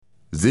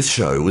This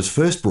show was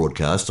first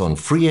broadcast on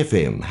Free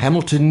FM,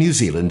 Hamilton, New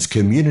Zealand's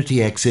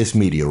community access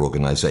media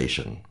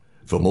organisation.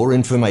 For more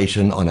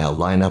information on our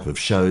lineup of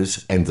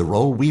shows and the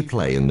role we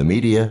play in the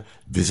media,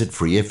 visit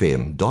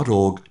freefm.org.nz.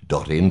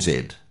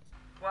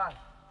 1,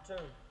 2,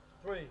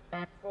 3,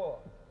 4.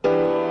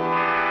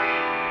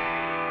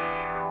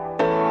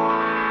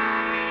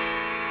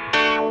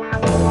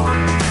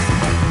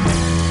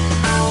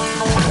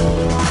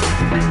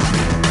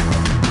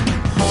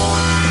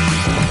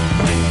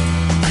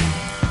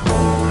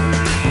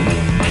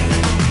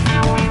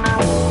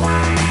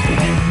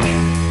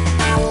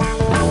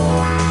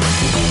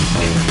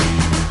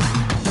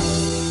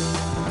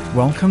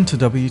 Welcome to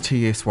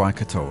WTS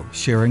Waikato,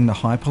 sharing the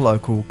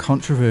hyperlocal,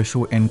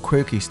 controversial and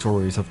quirky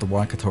stories of the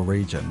Waikato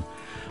region.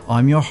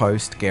 I'm your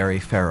host, Gary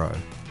Farrow.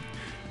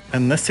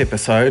 In this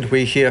episode,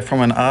 we hear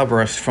from an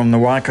arborist from the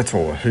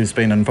Waikato who's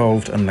been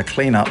involved in the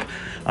clean-up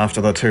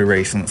after the two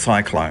recent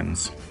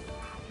cyclones.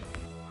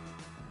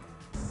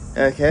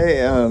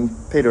 Okay, I'm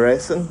Peter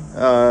Asson.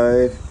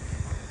 I've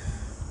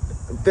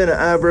been an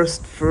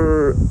arborist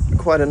for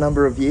quite a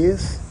number of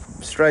years.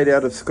 Straight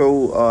out of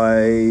school,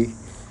 I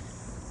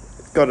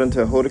got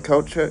into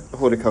horticulture.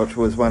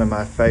 Horticulture was one of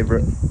my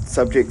favourite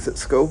subjects at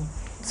school,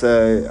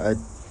 so I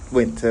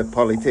went to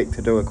Polytech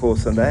to do a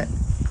course in that,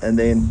 and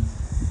then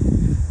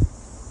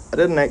I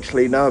didn't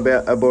actually know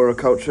about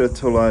arboriculture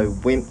till I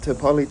went to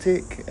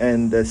Polytech,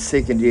 and the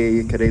second year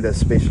you could either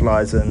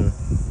specialise in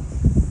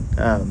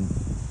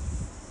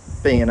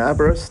being an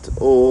arborist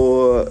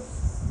or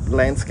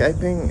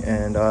landscaping,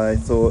 and I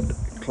thought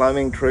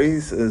climbing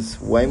trees is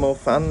way more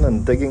fun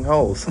than digging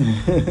holes.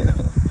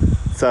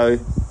 So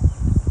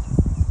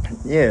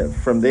yeah,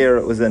 from there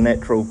it was a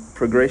natural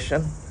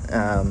progression.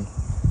 Over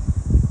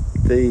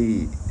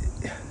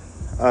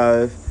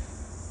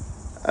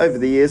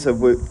the years I've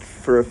worked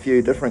for a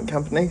few different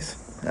companies,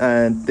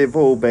 and they've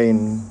all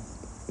been,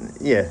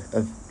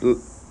 I've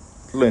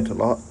learnt a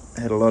lot,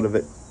 had a lot of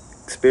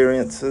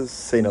experiences,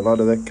 seen a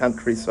lot of the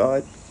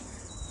countryside,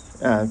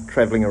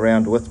 travelling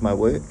around with my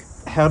work.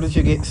 How did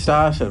you get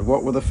started?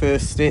 What were the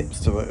first steps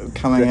to it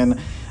coming in?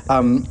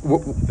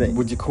 What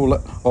would you call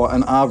it? Or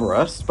an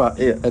arborist, but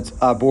yeah. It's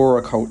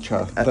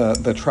arboriculture,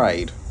 the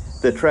trade.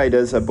 The trade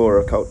is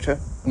arboriculture.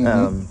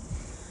 Mm-hmm.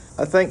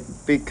 I think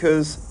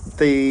because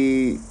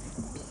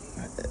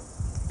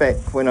back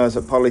when I was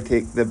at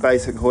Polytech, the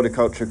basic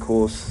horticulture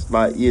course,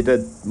 like you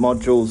did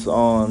modules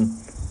on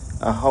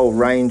a whole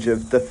range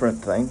of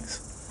different things,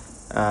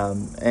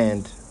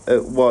 and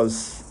it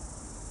was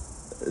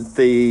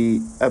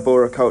the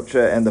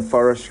arboriculture and the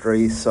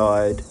forestry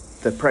side,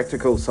 the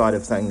practical side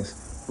of things,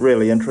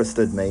 really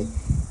interested me.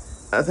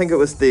 I think it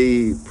was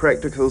the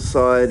practical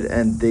side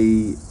and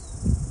the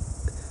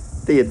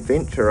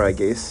adventure, I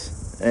guess,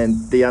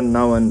 and the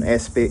unknown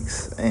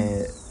aspects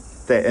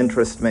that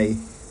interest me,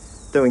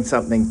 doing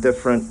something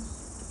different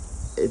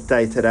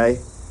day to day.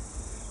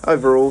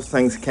 Overall,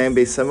 things can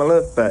be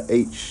similar, but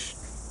each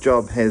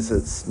job has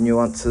its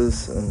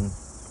nuances and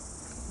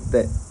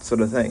that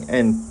sort of thing.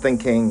 And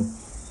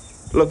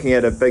looking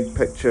at a big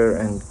picture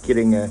and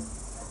getting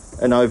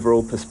an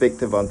overall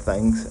perspective on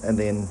things, and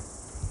then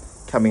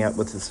coming up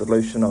with a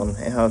solution on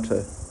how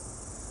to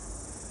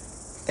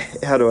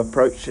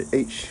approach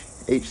each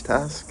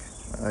task.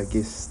 I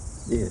guess,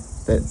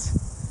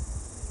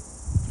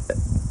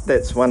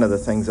 that's one of the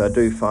things I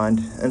do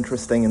find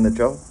interesting in the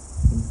job.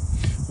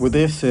 Were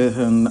there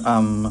certain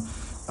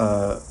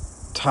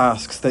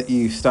tasks that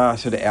you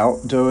started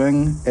out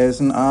doing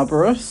as an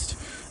arborist?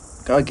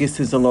 I guess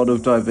there's a lot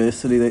of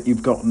diversity that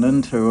you've gotten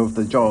into of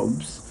the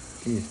jobs.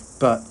 Yes.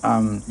 But,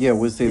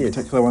 was there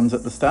particular ones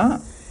at the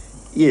start?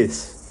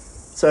 Yes.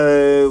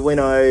 So when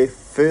I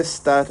first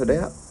started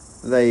out,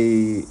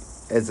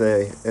 as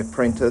an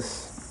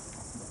apprentice,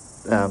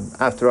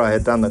 after I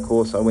had done the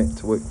course, I went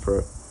to work for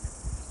a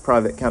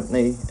private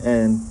company,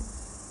 and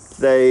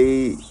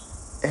they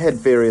had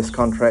various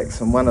contracts,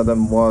 and one of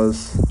them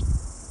was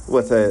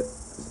with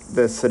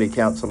the City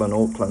Council in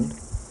Auckland,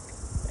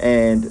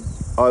 and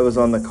I was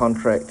on the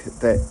contract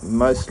that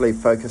mostly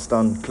focused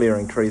on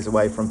clearing trees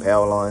away from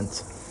power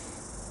lines.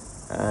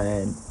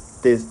 And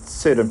there's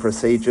certain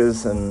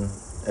procedures and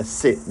a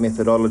set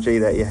methodology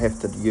that you have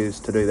to use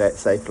to do that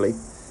safely.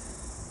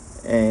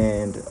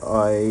 And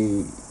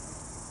I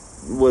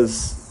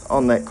was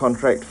on that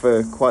contract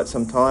for quite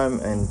some time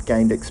and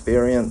gained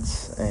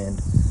experience, and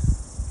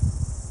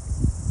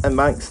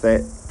amongst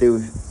that,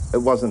 it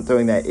wasn't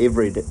doing that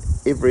every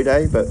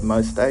day, but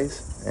most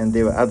days. And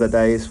there were other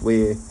days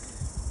where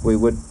we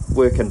would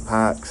work in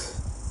parks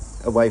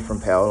away from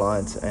power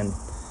lines and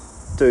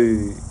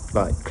do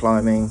like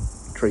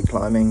tree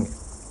climbing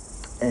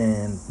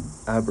and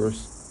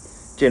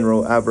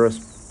general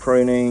arborist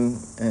pruning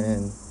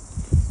and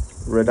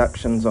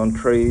reductions on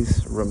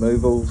trees,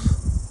 removals,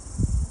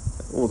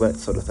 all that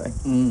sort of thing.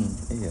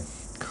 Yeah.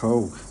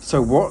 Cool.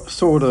 So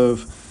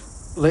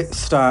let's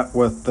start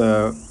with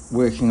the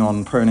working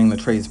on pruning the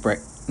trees back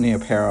near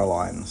power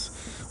lines.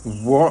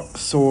 What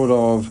sort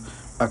of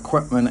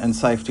equipment and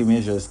safety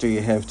measures do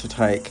you have to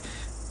take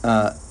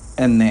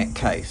in that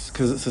case?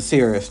 Because it's a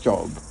serious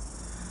job.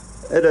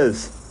 It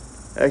is.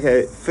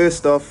 Okay,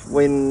 first off,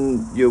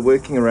 when you're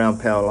working around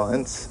power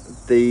lines,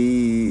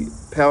 the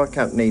power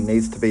company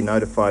needs to be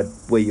notified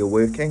where you're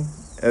working.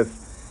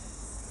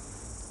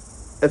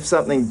 If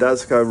something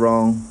does go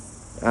wrong,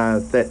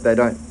 that they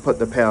don't put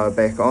the power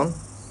back on,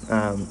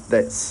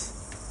 that's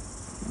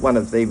one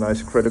of the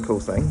most critical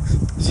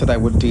things. So they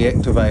would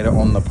deactivate it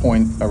on the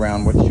point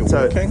around which you're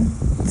working?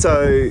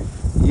 So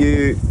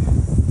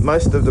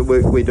most of the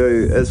work we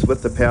do is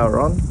with the power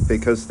on,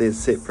 because there's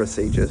set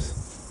procedures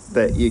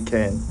that you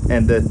can,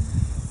 and the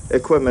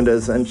equipment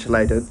is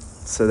insulated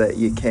so that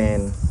you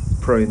can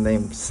prune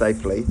them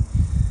safely.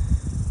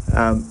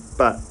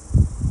 But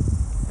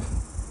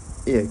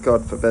yeah,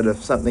 God forbid,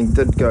 if something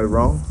did go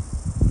wrong,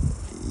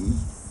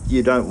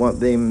 you don't want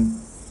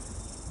them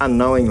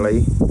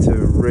unknowingly to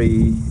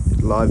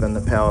re-liven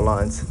the power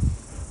lines,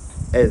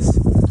 as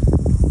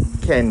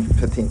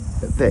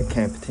that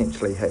can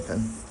potentially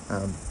happen.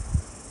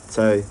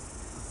 So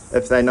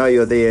if they know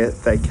you're there,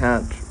 they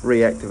can't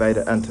reactivate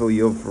it until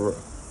you've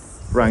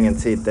rung and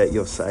said that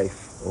you're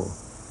safe or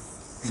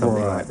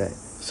something like that.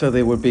 So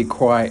there would be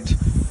quite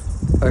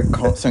a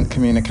constant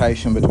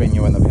communication between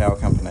you and the power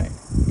company?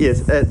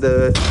 Yes,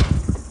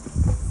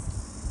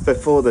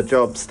 before the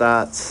job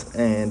starts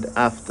and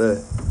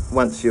after,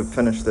 once you've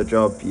finished the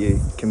job,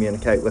 you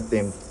communicate with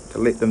them to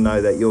let them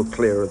know that you're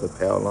clear of the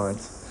power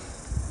lines.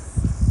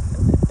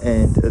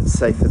 And it's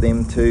safe for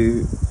them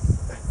to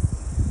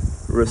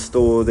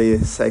restore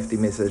their safety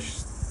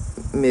measures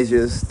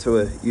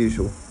to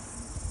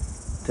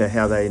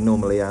how they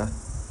normally are.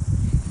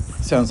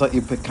 Sounds like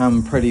you've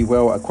become pretty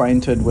well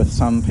acquainted with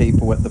some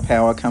people at the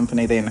power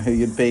company then, who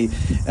you'd be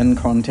in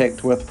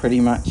contact with pretty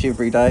much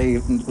every day,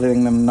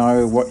 letting them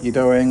know what you're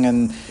doing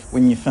and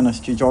when you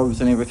finished your jobs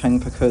and everything,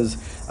 because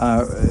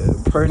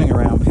pruning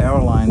around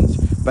power lines,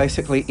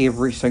 basically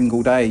every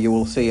single day you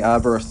will see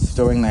arborists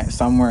doing that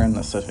somewhere in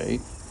the city,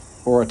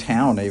 or a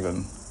town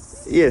even.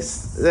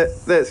 Yes,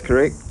 that's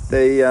correct.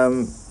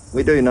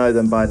 We do know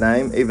them by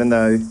name, even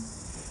though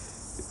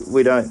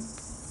we don't.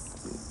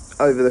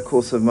 Over the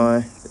course of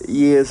my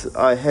years,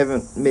 I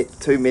haven't met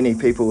too many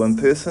people in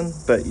person,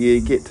 but you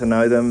get to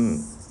know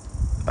them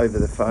over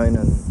the phone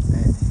and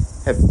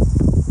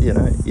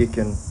you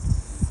can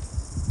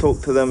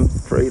talk to them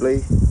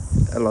freely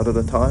a lot of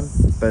the time.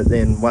 But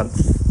then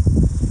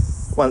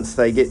once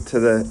they get to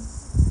the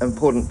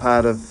important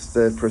part of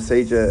the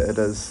procedure, it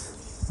is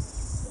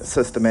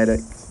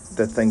systematic,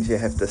 the things you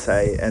have to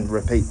say and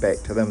repeat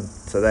back to them,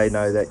 so they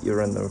know that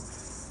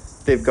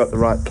they've got the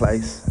right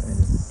place,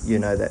 and you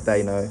know that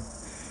they know.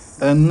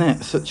 In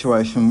that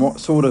situation, what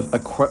sort of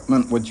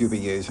equipment would you be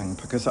using?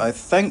 Because I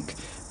think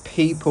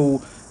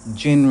people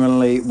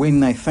generally,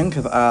 when they think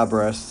of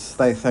arborists,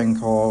 they think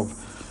of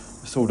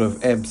sort of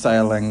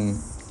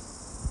abseiling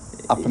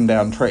up and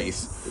down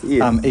trees,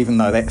 even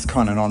though that's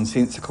kind of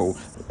nonsensical.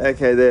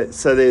 Okay,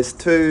 so there's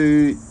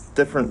two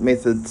different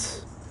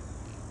methods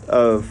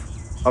of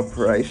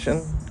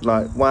operation.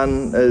 Like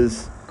one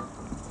is,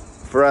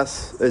 for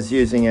us, is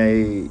using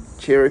a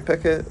cherry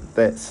picker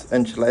that's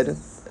insulated,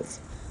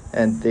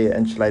 and they're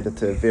insulated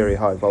to very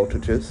high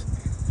voltages.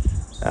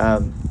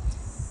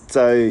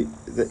 So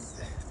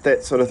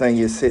that sort of thing,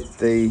 you set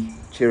the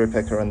cherry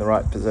picker in the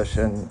right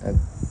position and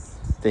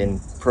then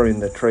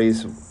prune the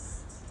trees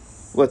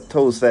with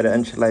tools that are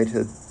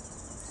insulated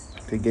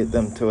to get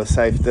them to a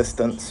safe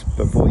distance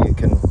before you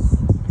can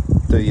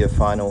do your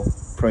final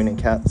pruning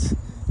cuts.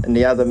 And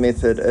the other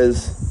method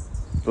is,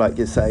 like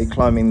you say,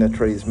 climbing the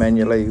trees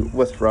manually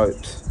with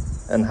ropes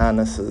and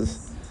harnesses.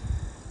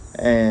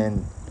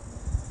 And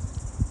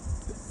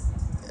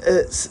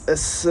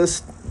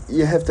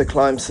you have to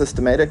climb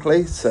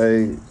systematically,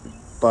 so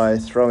by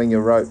throwing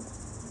your rope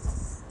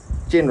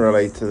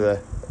generally to the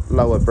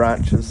lower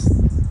branches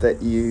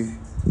that you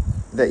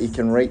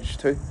can reach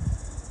to,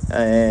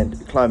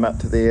 and climb up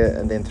to there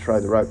and then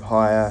throw the rope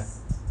higher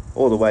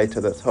all the way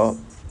to the top.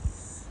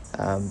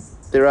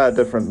 There are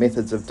different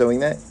methods of doing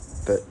that,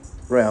 but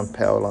around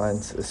power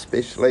lines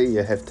especially,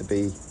 you have to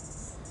be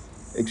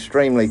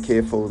extremely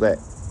careful that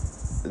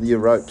your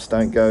ropes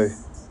don't go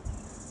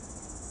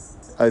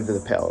over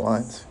the power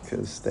lines,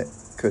 because that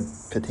could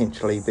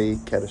potentially be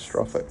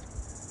catastrophic.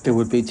 There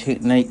would be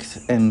techniques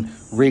and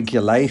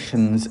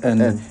regulations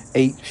in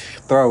each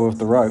throw of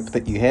the rope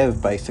that you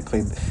have,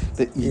 basically,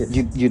 that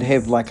you'd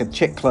have like a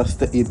checklist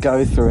that you'd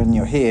go through in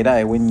your head,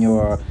 when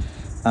you're,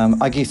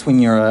 I guess when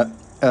you're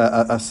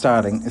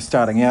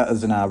starting out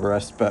as an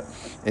arborist, but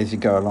as you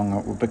go along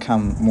it will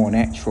become more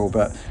natural,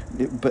 but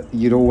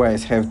you'd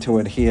always have to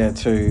adhere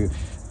to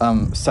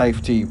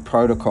safety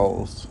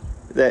protocols.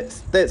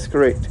 That's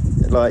correct.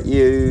 Like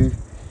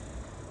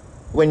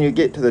when you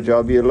get to the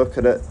job, you look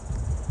at it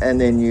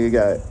and then you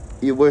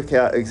work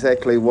out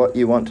exactly what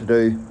you want to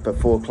do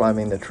before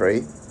climbing the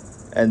tree,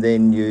 and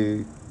then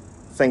you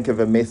think of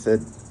a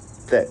method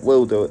that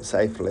will do it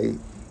safely.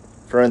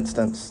 For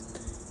instance,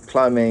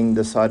 climbing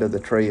the side of the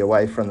tree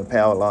away from the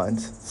power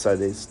lines, so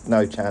there's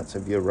no chance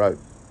of your rope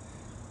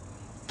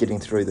getting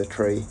through the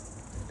tree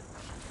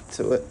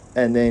to it,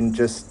 and then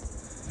just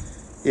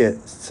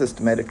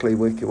systematically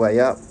work your way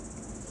up.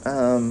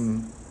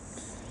 And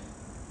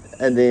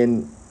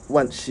then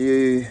once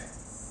you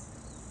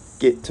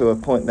get to a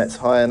point that's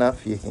high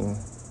enough, you can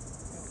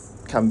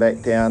come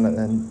back down.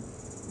 And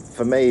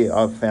for me,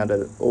 I've found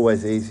it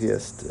always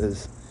easiest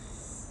is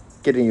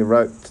getting your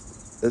rope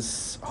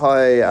as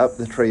high up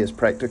the tree as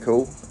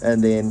practical,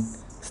 and then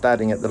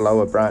starting at the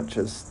lower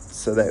branches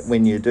so that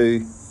when you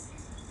do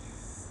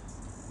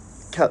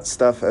cut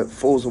stuff, it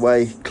falls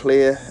away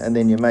clear, and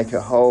then you make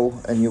a hole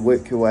and you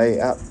work your way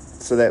up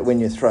so that when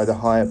you throw the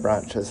higher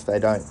branches, they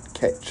don't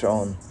catch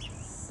on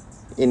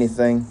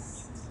anything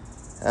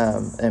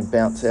and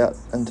bounce out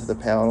into the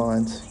power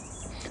lines.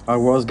 I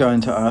was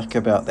going to ask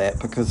about that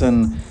because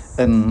in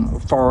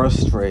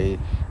forestry,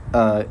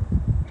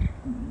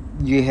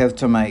 you have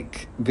to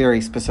make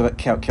very specific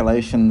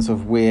calculations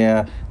of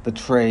where the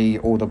tree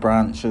or the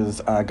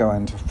branches are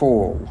going to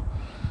fall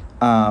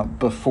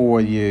before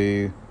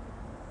you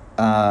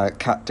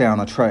cut down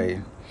a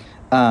tree.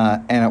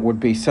 And it would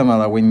be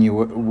similar when you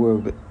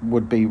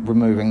would be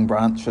removing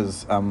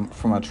branches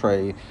from a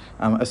tree,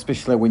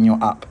 especially when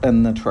you're up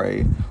in the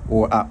tree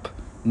or up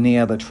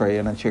near the tree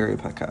in a cherry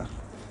picker.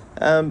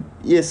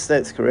 Yes,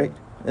 that's correct.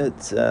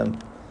 It's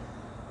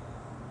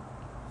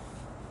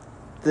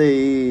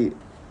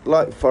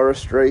like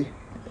forestry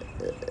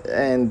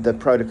and the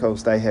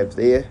protocols they have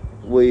there.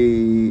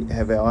 We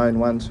have our own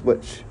ones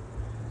which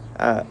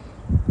are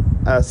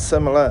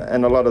similar,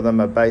 and a lot of them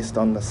are based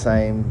on the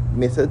same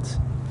methods.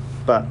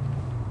 But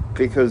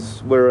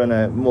because we're in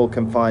a more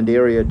confined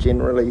area,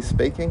 generally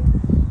speaking,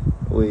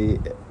 we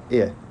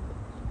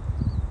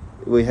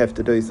have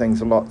to do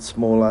things a lot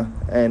smaller,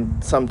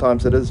 and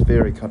sometimes it is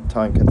very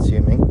time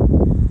consuming,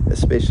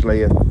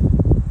 especially if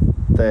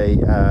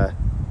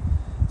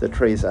the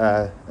trees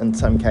are in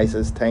some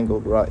cases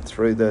tangled right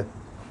through the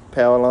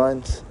power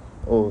lines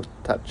or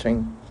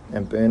touching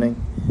and burning.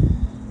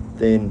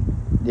 Then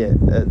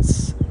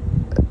it's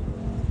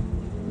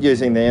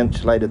using the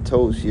insulated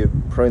tools. You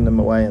prune them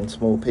away in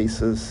small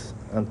pieces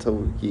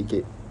until you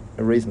get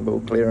a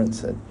reasonable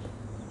clearance, and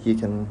you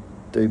can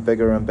do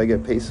bigger and bigger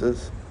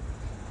pieces.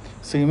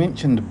 So you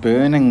mentioned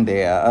burning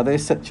there. Are there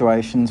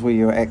situations where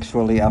you're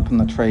actually up in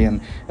the tree and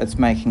it's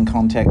making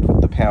contact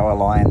with the power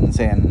lines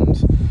and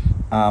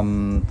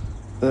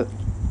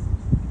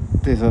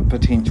there's a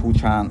potential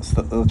chance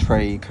that the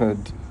tree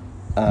could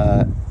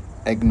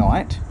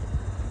ignite?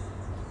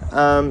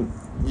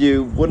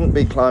 You wouldn't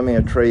be climbing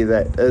a tree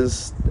that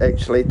is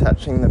actually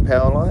touching the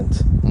power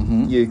lines.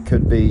 Mm-hmm. You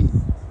could be,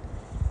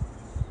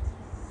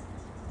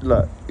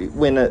 look,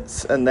 when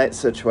it's in that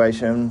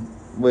situation,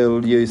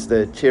 we'll use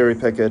the cherry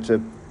picker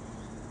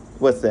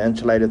with the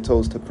insulated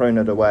tools to prune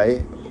it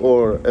away,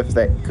 or if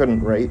that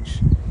couldn't reach,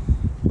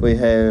 we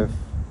have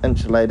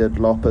insulated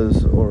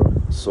loppers or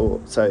so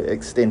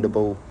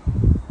extendable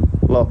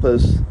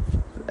loppers,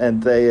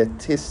 and they're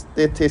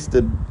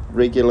tested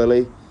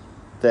regularly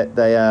that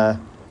they are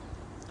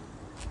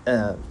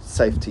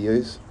safe to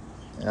use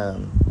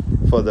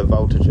for the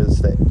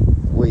voltages that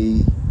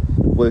we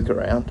work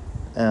around.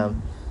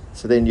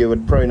 So then you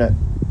would prune it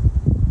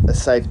a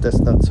safe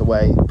distance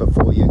away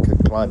before you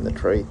could climb the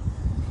tree.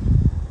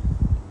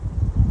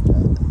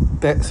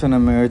 That's an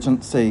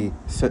emergency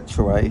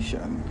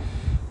situation.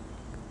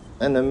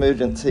 In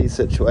emergency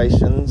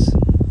situations,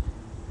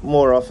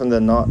 more often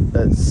than not,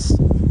 it's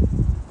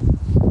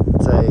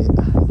say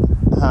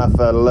half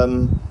a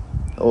limb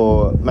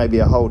or maybe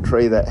a whole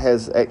tree that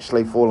has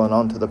actually fallen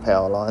onto the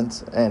power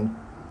lines and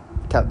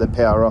cut the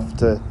power off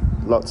to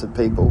lots of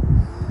people.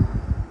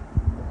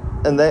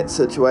 In that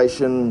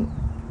situation,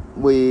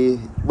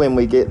 when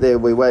we get there,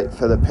 we wait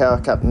for the power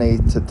company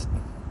to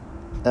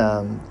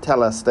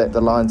tell us that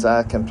the lines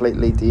are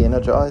completely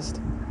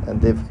de-energised,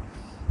 and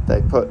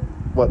they put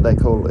what they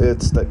call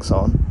earth sticks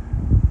on,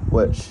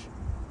 which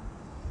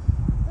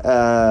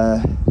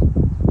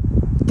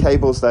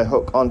cables they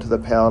hook onto the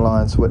power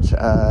lines, which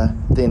are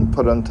then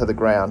put into the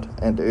ground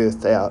and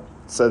earthed out,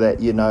 so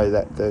that you know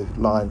that the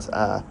lines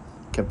are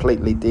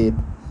completely dead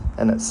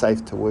and it's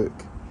safe to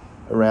work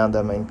around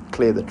them and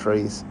clear the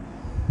trees.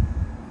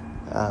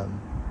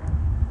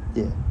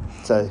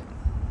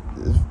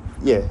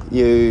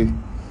 You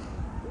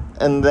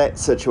in that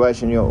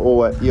situation,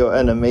 you're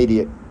in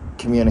immediate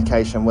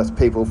communication with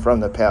people from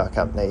the power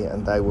company,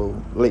 and they will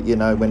let you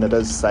know when it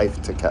is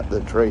safe to cut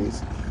the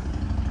trees.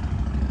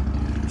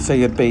 So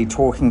you'd be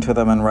talking to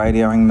them and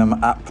radioing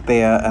them up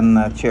there in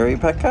the cherry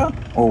picker,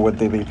 or would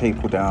there be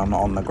people down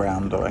on the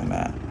ground doing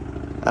that?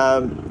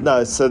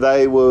 No, so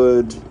they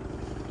would,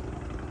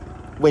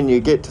 when you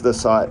get to the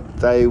site,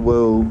 they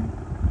will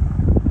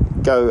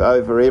go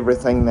over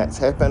everything that's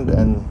happened,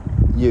 and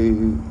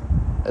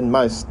in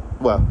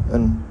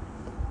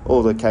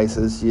all the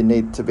cases, you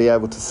need to be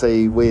able to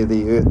see where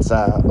the earths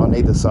are on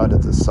either side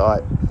of the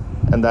site,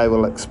 and they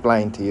will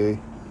explain to you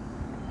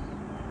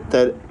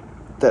that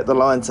the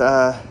lines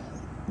are,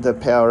 the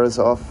power is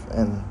off,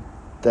 and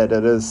that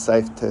it is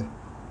safe to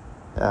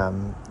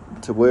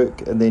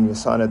work, and then you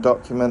sign a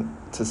document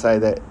to say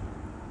that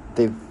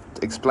they've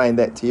explained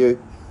that to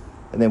you,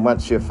 and then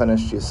once you're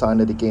finished, you sign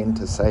it again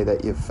to say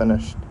that you've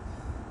finished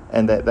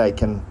and that they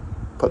can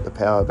put the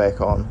power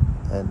back on,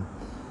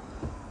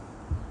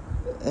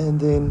 and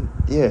then,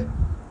 yeah.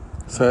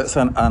 So it's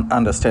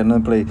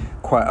understandably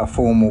quite a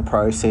formal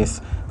process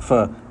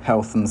for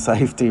health and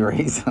safety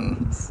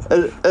reasons.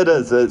 It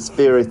is. It's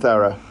very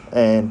thorough,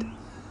 and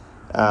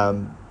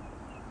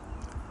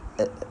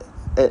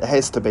it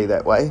has to be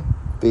that way,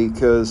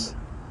 because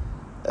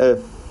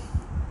if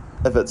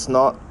it's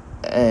not,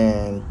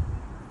 and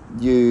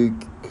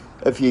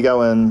if you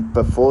go in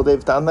before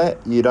they've done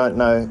that, you don't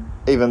know,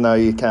 even though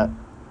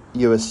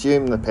you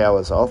assume the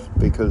power's off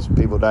because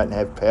people don't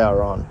have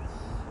power on.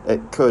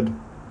 It could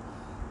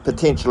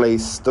potentially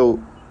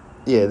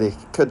there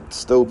could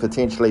still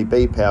potentially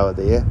be power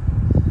there.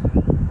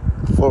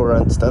 For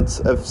instance,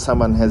 if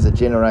someone has a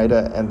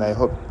generator and they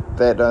hook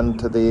that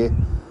into their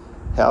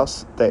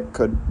house, that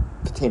could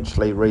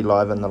potentially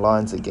reliven the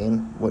lines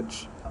again,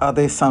 which... Are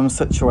there some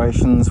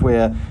situations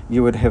where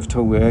you would have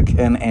to work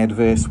in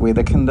adverse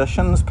weather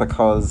conditions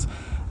because,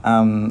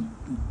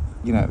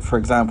 for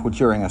example,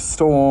 during a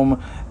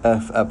storm,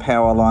 if a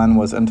power line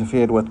was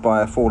interfered with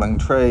by a falling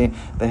tree,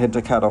 they had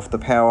to cut off the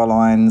power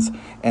lines,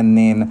 and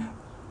then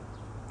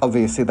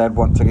obviously they'd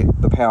want to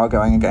get the power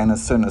going again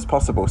as soon as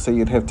possible, so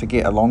you'd have to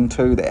get along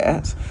to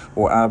that,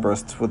 or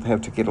arborists would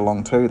have to get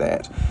along to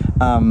that.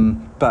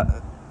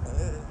 But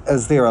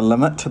is there a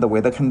limit to the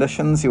weather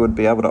conditions you would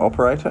be able to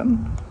operate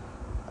in?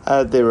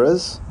 There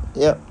is,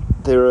 yep.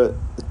 There are,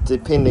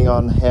 depending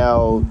on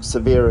how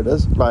severe it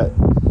is. Like,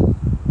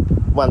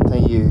 one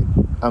thing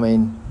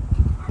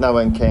no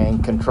one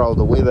can control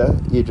the weather.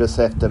 You just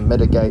have to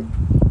mitigate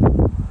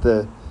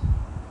the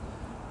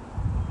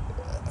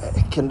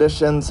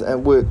conditions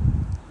and work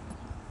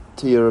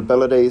to your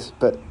abilities.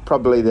 But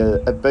probably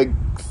the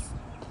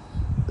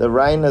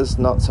rain is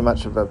not so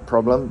much of a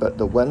problem, but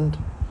the wind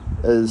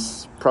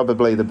is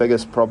probably the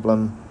biggest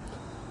problem.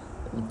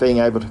 Being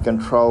able to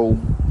control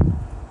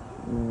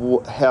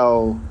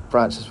how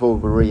branches will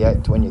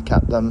react when you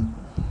cut them.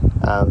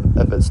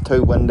 If it's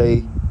too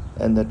windy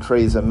and the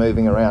trees are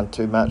moving around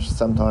too much,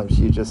 sometimes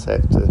you just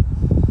have to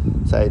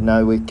say,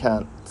 no, we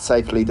can't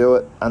safely do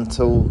it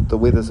until the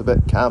weather's a bit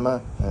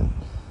calmer. And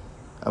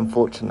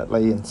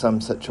unfortunately, in some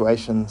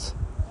situations,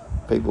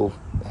 people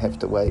have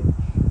to wait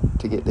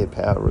to get their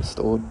power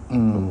restored.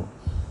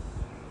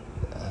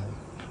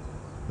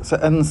 So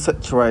in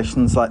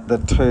situations like the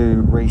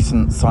two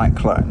recent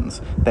cyclones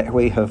that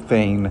we have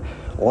been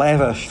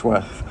lavished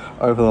with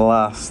over the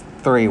last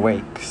 3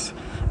 weeks,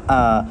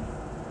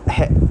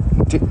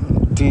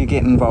 do you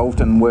get involved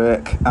in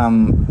work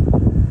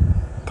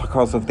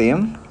because of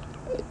them?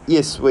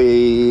 Yes,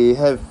 we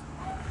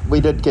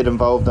did get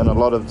involved in a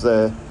lot of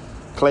the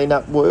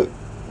clean-up work.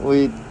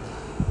 We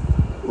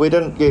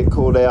didn't get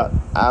called out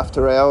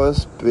after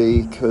hours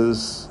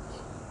because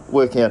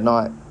working at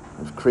night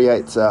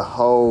creates a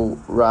whole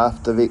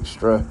raft of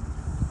extra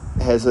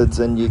hazards,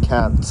 and you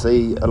can't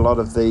see a lot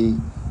of the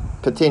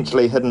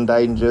potentially hidden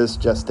dangers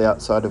just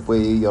outside of where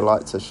your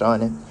lights are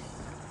shining.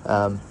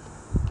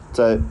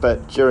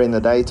 But during the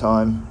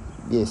daytime,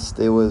 yes,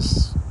 there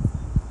was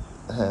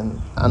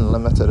an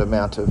unlimited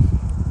amount of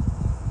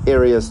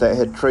areas that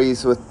had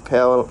trees with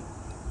power,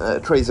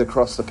 trees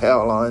across the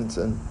power lines,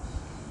 and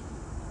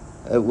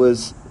it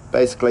was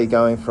basically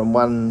going from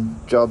one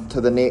job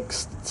to the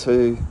next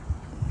to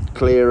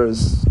clear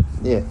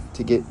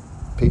to get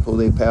people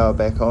their power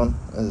back on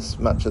as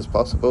much as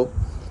possible.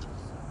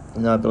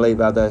 And I believe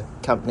other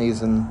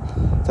companies and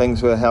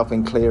things were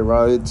helping clear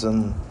roads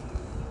and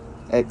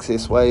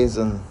access ways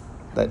and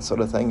that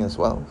sort of thing as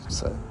well.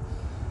 So,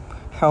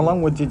 how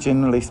long would you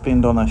generally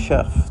spend on a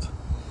shift?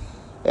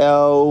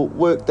 Our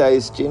work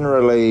days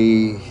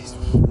generally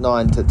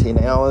 9 to 10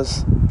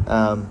 hours.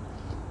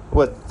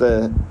 With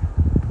the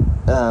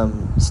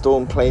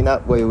storm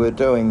cleanup, we were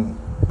doing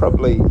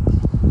probably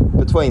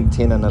between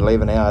 10 and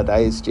 11 hour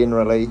days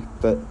generally,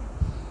 but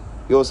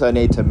you also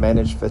need to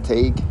manage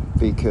fatigue,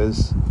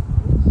 because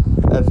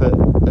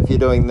if you're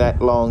doing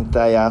that long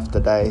day after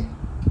day,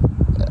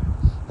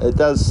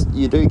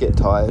 you do get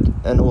tired,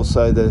 and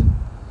also the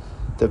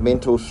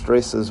mental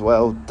stress as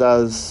well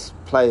does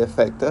play a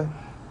factor,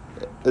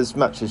 as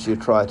much as you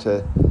try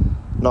to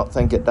not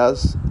think it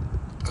does.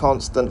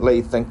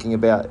 Constantly thinking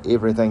about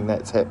everything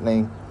that's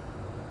happening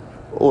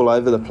all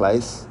over the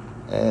place,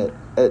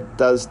 it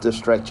does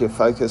distract your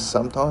focus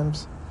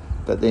sometimes,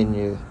 but then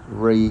you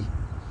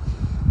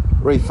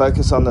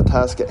refocus on the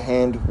task at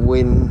hand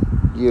when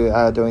you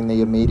are doing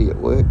the immediate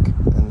work,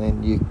 and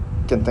then you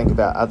can think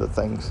about other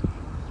things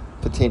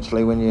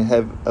potentially when you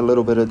have a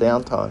little bit of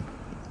downtime.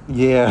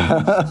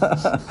 Yeah,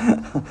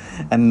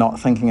 and not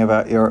thinking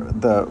about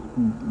the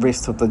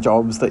rest of the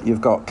jobs that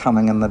you've got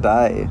coming in the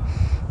day.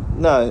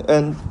 No,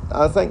 and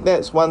I think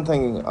that's one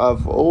thing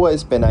I've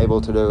always been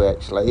able to do,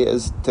 actually,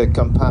 is to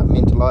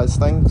compartmentalise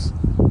things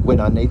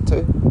when I need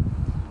to.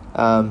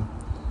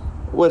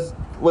 With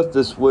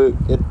this work,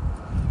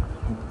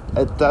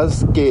 it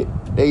does get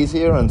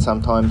easier and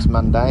sometimes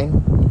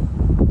mundane,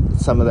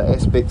 some of the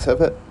aspects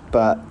of it,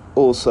 but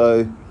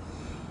also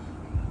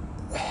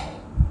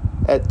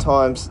at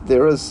times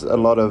there is a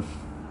lot of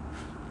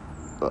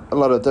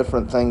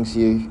different things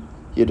you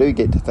do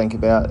get to think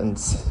about, and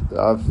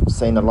I've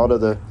seen a lot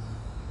of the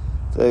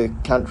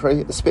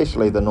country,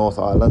 especially the North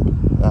Island,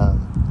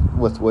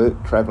 with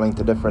work, travelling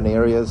to different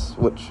areas,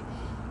 which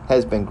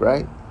has been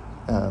great.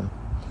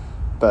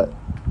 But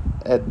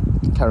at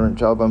current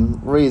job,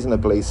 I'm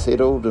reasonably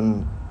settled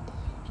and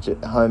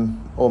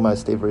home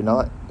almost every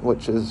night,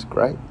 which is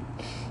great.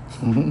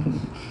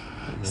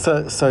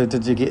 So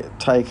did you get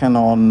taken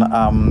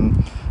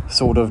on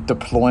sort of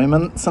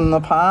deployments in the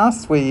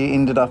past where you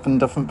ended up in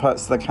different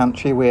parts of the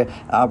country where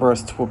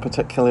arborists were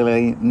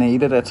particularly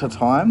needed at a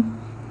time?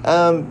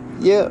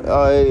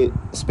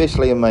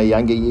 Especially in my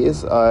younger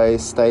years, I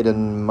stayed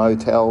in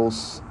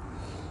motels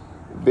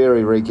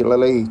very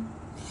regularly,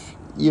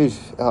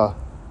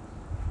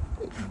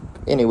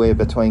 anywhere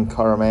between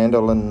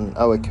Coromandel and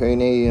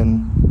Owakuni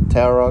and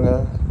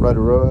Tauranga,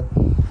 Rotorua.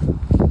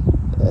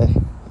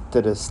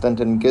 Did a stint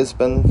in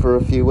Gisborne for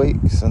a few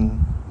weeks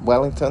and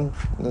Wellington.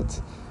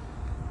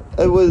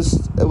 It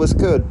was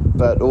good,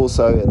 but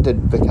also it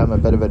did become a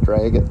bit of a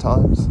drag at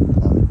times.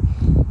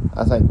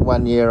 I think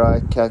one year I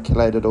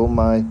calculated all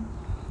my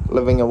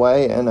living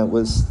away, and it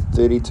was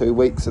 32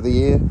 weeks of the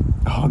year.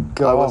 Oh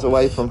God! I was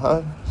away from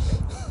home,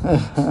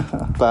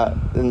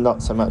 but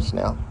not so much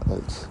now.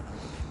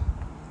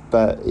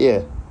 But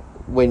yeah,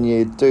 when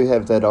you do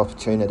have that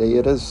opportunity,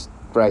 it is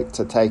great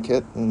to take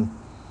it and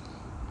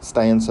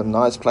stay in some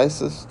nice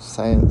places,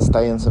 stay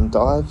in some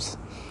dives.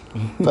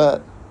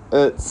 But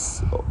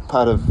it's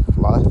part of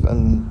life,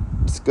 and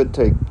it's good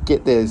to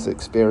get those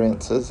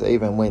experiences,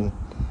 even when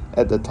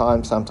at the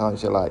time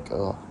sometimes you're like,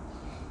 oh,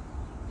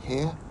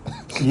 yeah?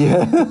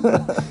 Yeah.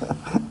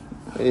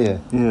 Yeah.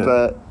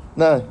 But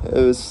no,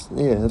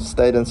 I've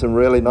stayed in some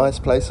really nice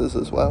places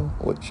as well,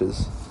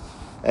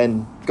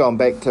 and gone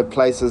back to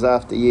places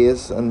after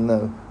years, and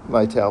the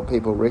motel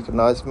people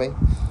recognised me.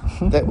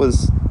 That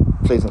was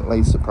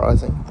pleasantly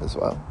surprising as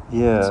well.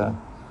 Yeah.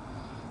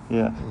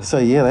 So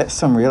that's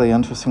some really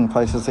interesting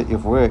places that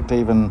you've worked.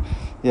 Even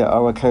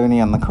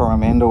Owakuni and the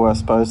Coromandel, I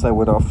suppose they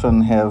would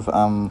often have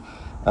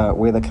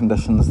weather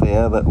conditions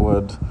there that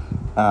would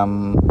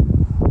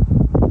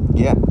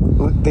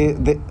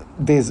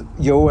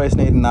you always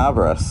need an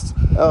arborist.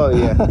 Oh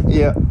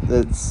yeah.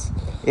 It's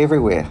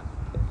everywhere.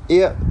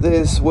 Yeah,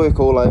 there's work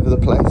all over the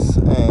place,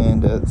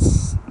 and it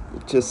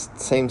just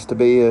seems to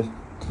be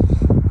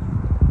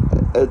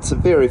it's a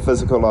very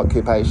physical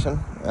occupation,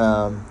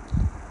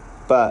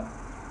 but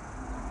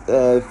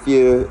if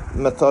you're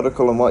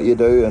methodical in what you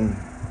do, and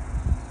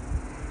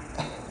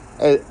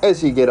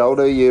as you get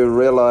older, you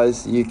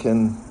realise you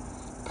can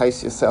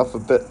pace yourself a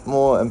bit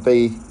more and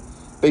be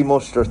more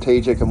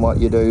strategic in what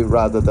you do,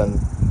 rather than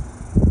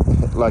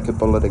like a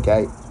bull at a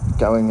gate,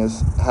 going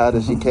as hard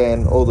as you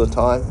can all the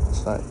time.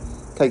 So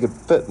take a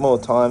bit more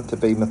time to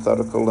be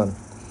methodical and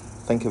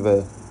think of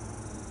a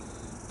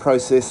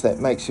process that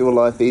makes your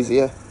life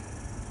easier.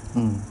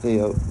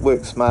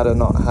 Work smarter,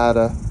 not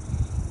harder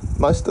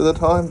most of the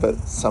time, but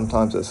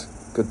sometimes it's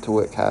good to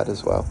work hard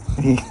as well.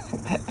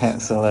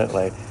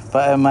 Absolutely.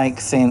 But it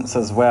makes sense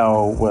as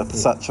well with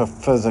such a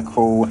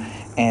physical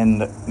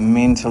and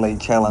mentally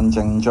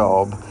challenging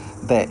job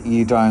that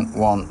you don't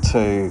want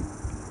to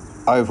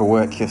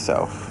overwork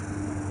yourself.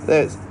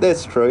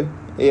 That's true,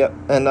 yeah.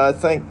 And I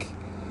think,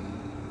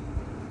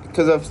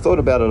 because I've thought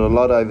about it a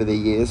lot over the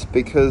years,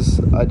 because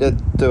I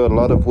did do a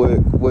lot of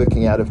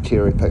working out of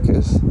cherry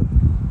pickers,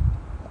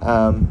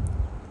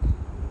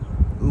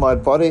 my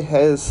body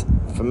has,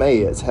 for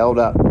me, it's held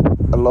up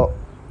a lot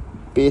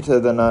better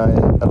than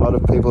a lot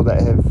of people that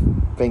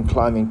have been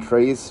climbing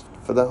trees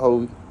for the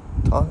whole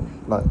time.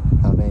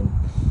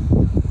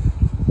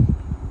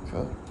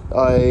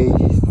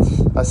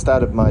 I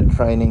started my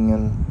training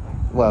in,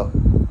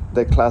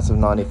 the class of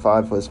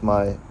 95 was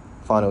my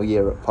final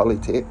year at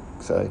Polytech,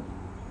 so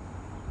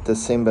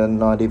December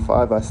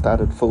 95 I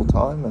started full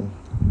time, and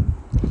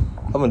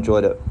I've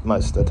enjoyed it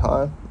most of the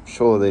time.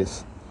 Sure,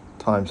 there's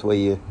times where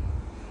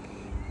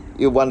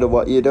you wonder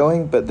what you're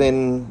doing, but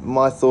then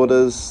my thought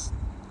is,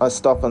 I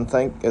stop and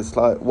think, it's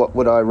like, what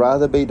would I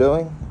rather be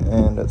doing?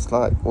 And it's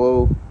like,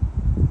 well,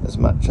 as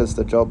much as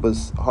the job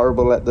was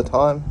horrible at the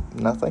time,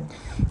 nothing.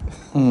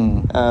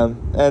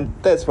 And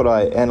that's what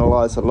I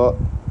analyse a lot,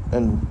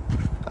 and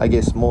I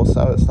guess more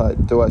so, it's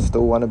like, do I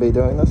still want to be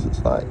doing this?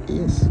 It's like,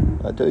 yes,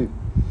 I do.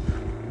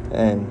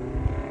 And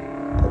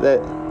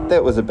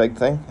that was a big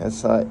thing.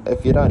 It's like,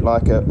 if you don't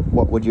like it,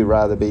 what would you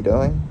rather be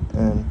doing?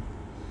 And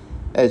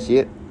as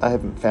yet, I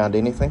haven't found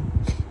anything.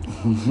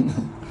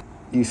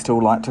 You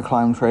still like to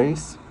climb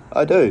trees?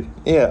 I do,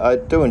 yeah, I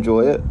do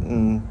enjoy it,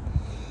 and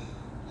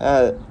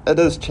it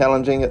is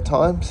challenging at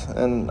times,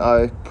 and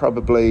I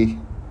probably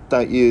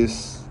don't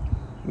use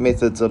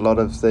methods a lot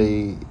of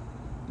the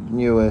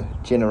newer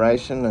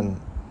generation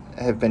and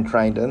have been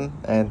trained in,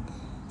 and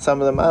some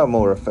of them are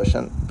more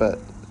efficient, but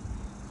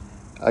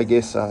I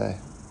guess I'm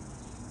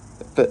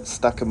a bit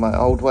stuck in my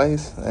old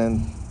ways,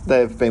 and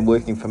they've been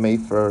working for me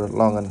for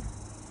long and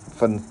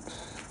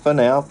for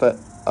now. But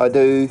I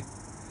do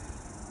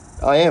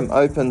I am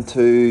open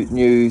to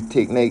new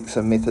techniques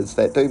and methods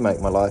that do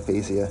make my life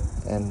easier,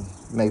 and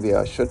maybe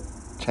I should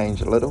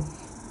change a little.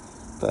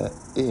 But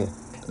yeah.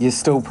 You're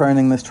still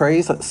pruning the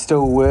trees? It's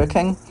still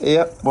working?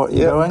 Yep. What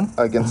you're doing?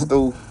 I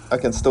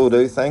can still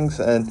do things,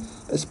 and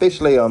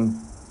especially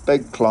on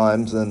big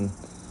climbs and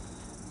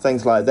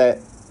things like that.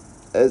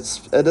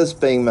 It is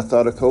being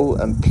methodical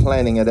and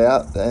planning it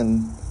out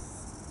and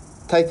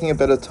taking a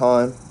bit of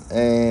time.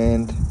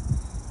 And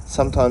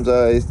sometimes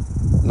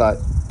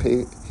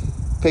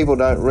people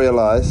don't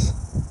realise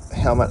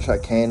how much I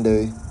can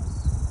do,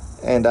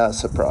 and are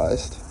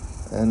surprised.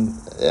 And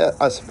yeah,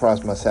 I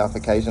surprise myself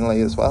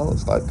occasionally as well.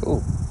 It's like,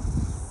 oh,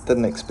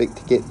 didn't expect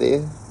to get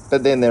there.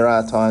 But then there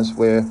are times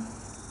where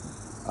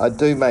I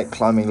do make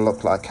climbing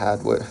look like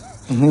hard work.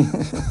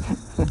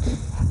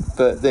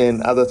 But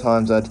then other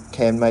times I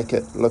can make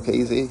it look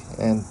easy,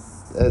 and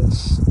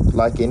it's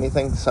like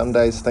anything. Some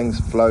days things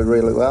flow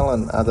really well,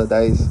 and other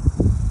days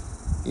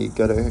you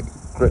got to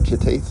grit your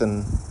teeth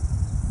and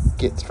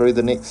get through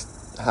the next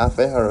half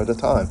hour at a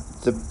time.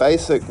 The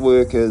basic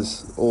work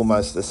is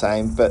almost the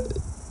same, but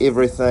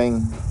every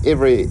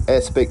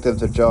aspect of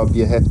the job,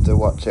 you have to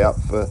watch out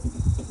for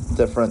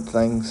different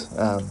things.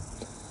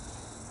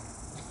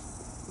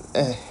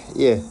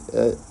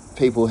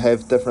 People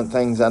have different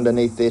things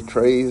underneath their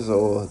trees,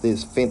 or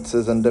there's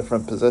fences in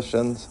different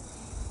positions.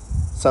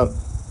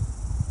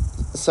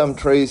 Some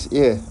trees,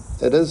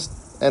 it is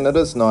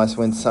nice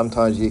when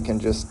sometimes you can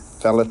just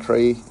fell a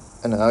tree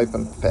in an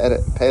open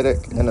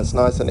paddock and it's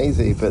nice and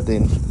easy. But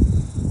then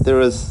there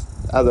is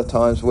other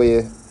times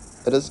where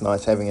it is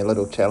nice having a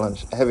little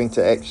challenge, having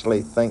to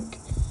actually think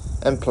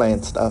and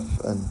plan stuff,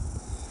 and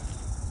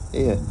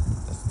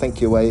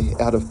think your way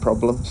out of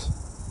problems.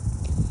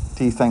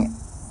 Do you think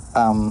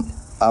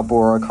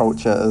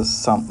arboriculture is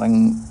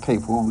something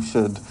people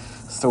should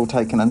still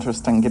take an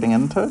interest in getting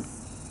into?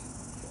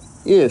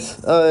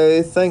 Yes,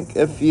 I think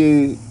if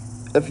you're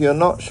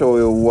not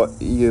sure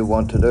what you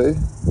want to do,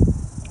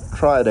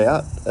 try it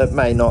out. It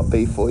may not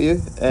be for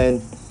you,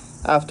 and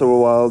after a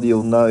while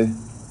you'll know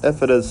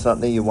if it is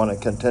something you want to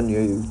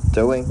continue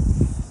doing.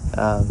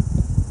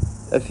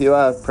 If you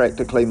are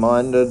practically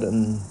minded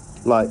and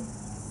like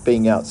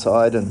being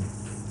outside and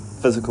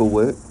physical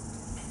work,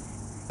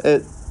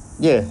 it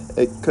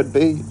could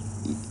be.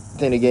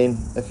 Then again,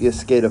 if you're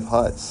scared of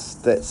heights,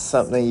 that's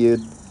something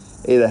you'd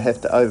either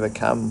have to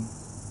overcome,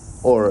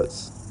 or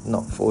it's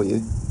not for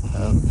you.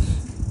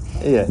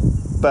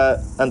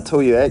 But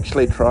until you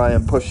actually try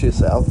and push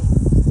yourself,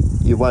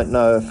 you won't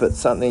know if it's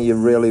something you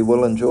really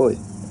will enjoy.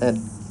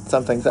 And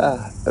some things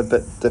are a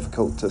bit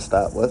difficult to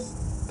start with,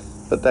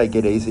 but they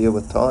get easier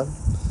with time.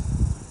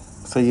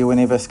 So you were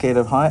never scared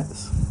of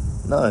heights?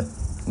 No.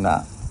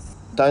 Nah.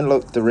 Don't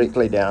look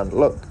directly down.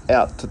 Look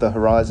out to the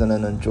horizon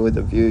and enjoy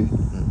the view.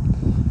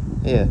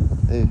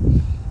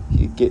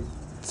 You get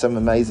some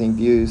amazing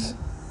views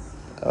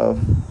of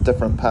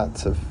different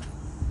parts of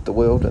the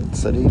world and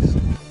cities.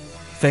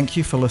 Thank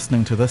you for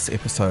listening to this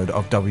episode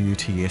of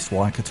WTS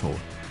Waikato.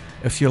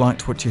 If you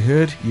liked what you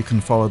heard, you can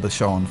follow the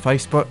show on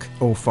Facebook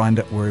or find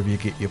it wherever you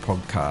get your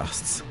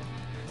podcasts.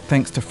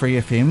 Thanks to Free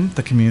FM,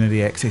 the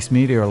Community Access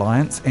Media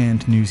Alliance,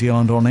 and New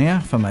Zealand On Air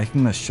for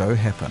making this show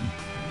happen.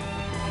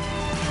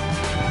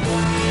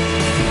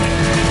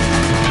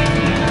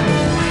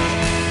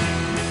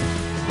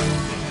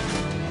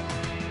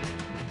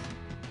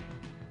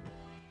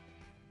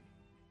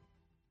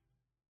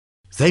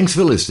 Thanks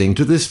for listening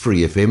to this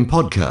Free FM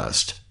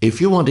podcast.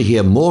 If you want to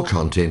hear more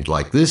content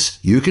like this,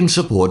 you can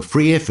support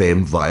Free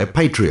FM via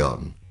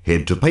Patreon.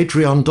 Head to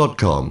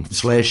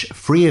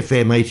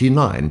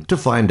patreon.com/freefm89 to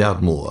find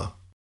out more.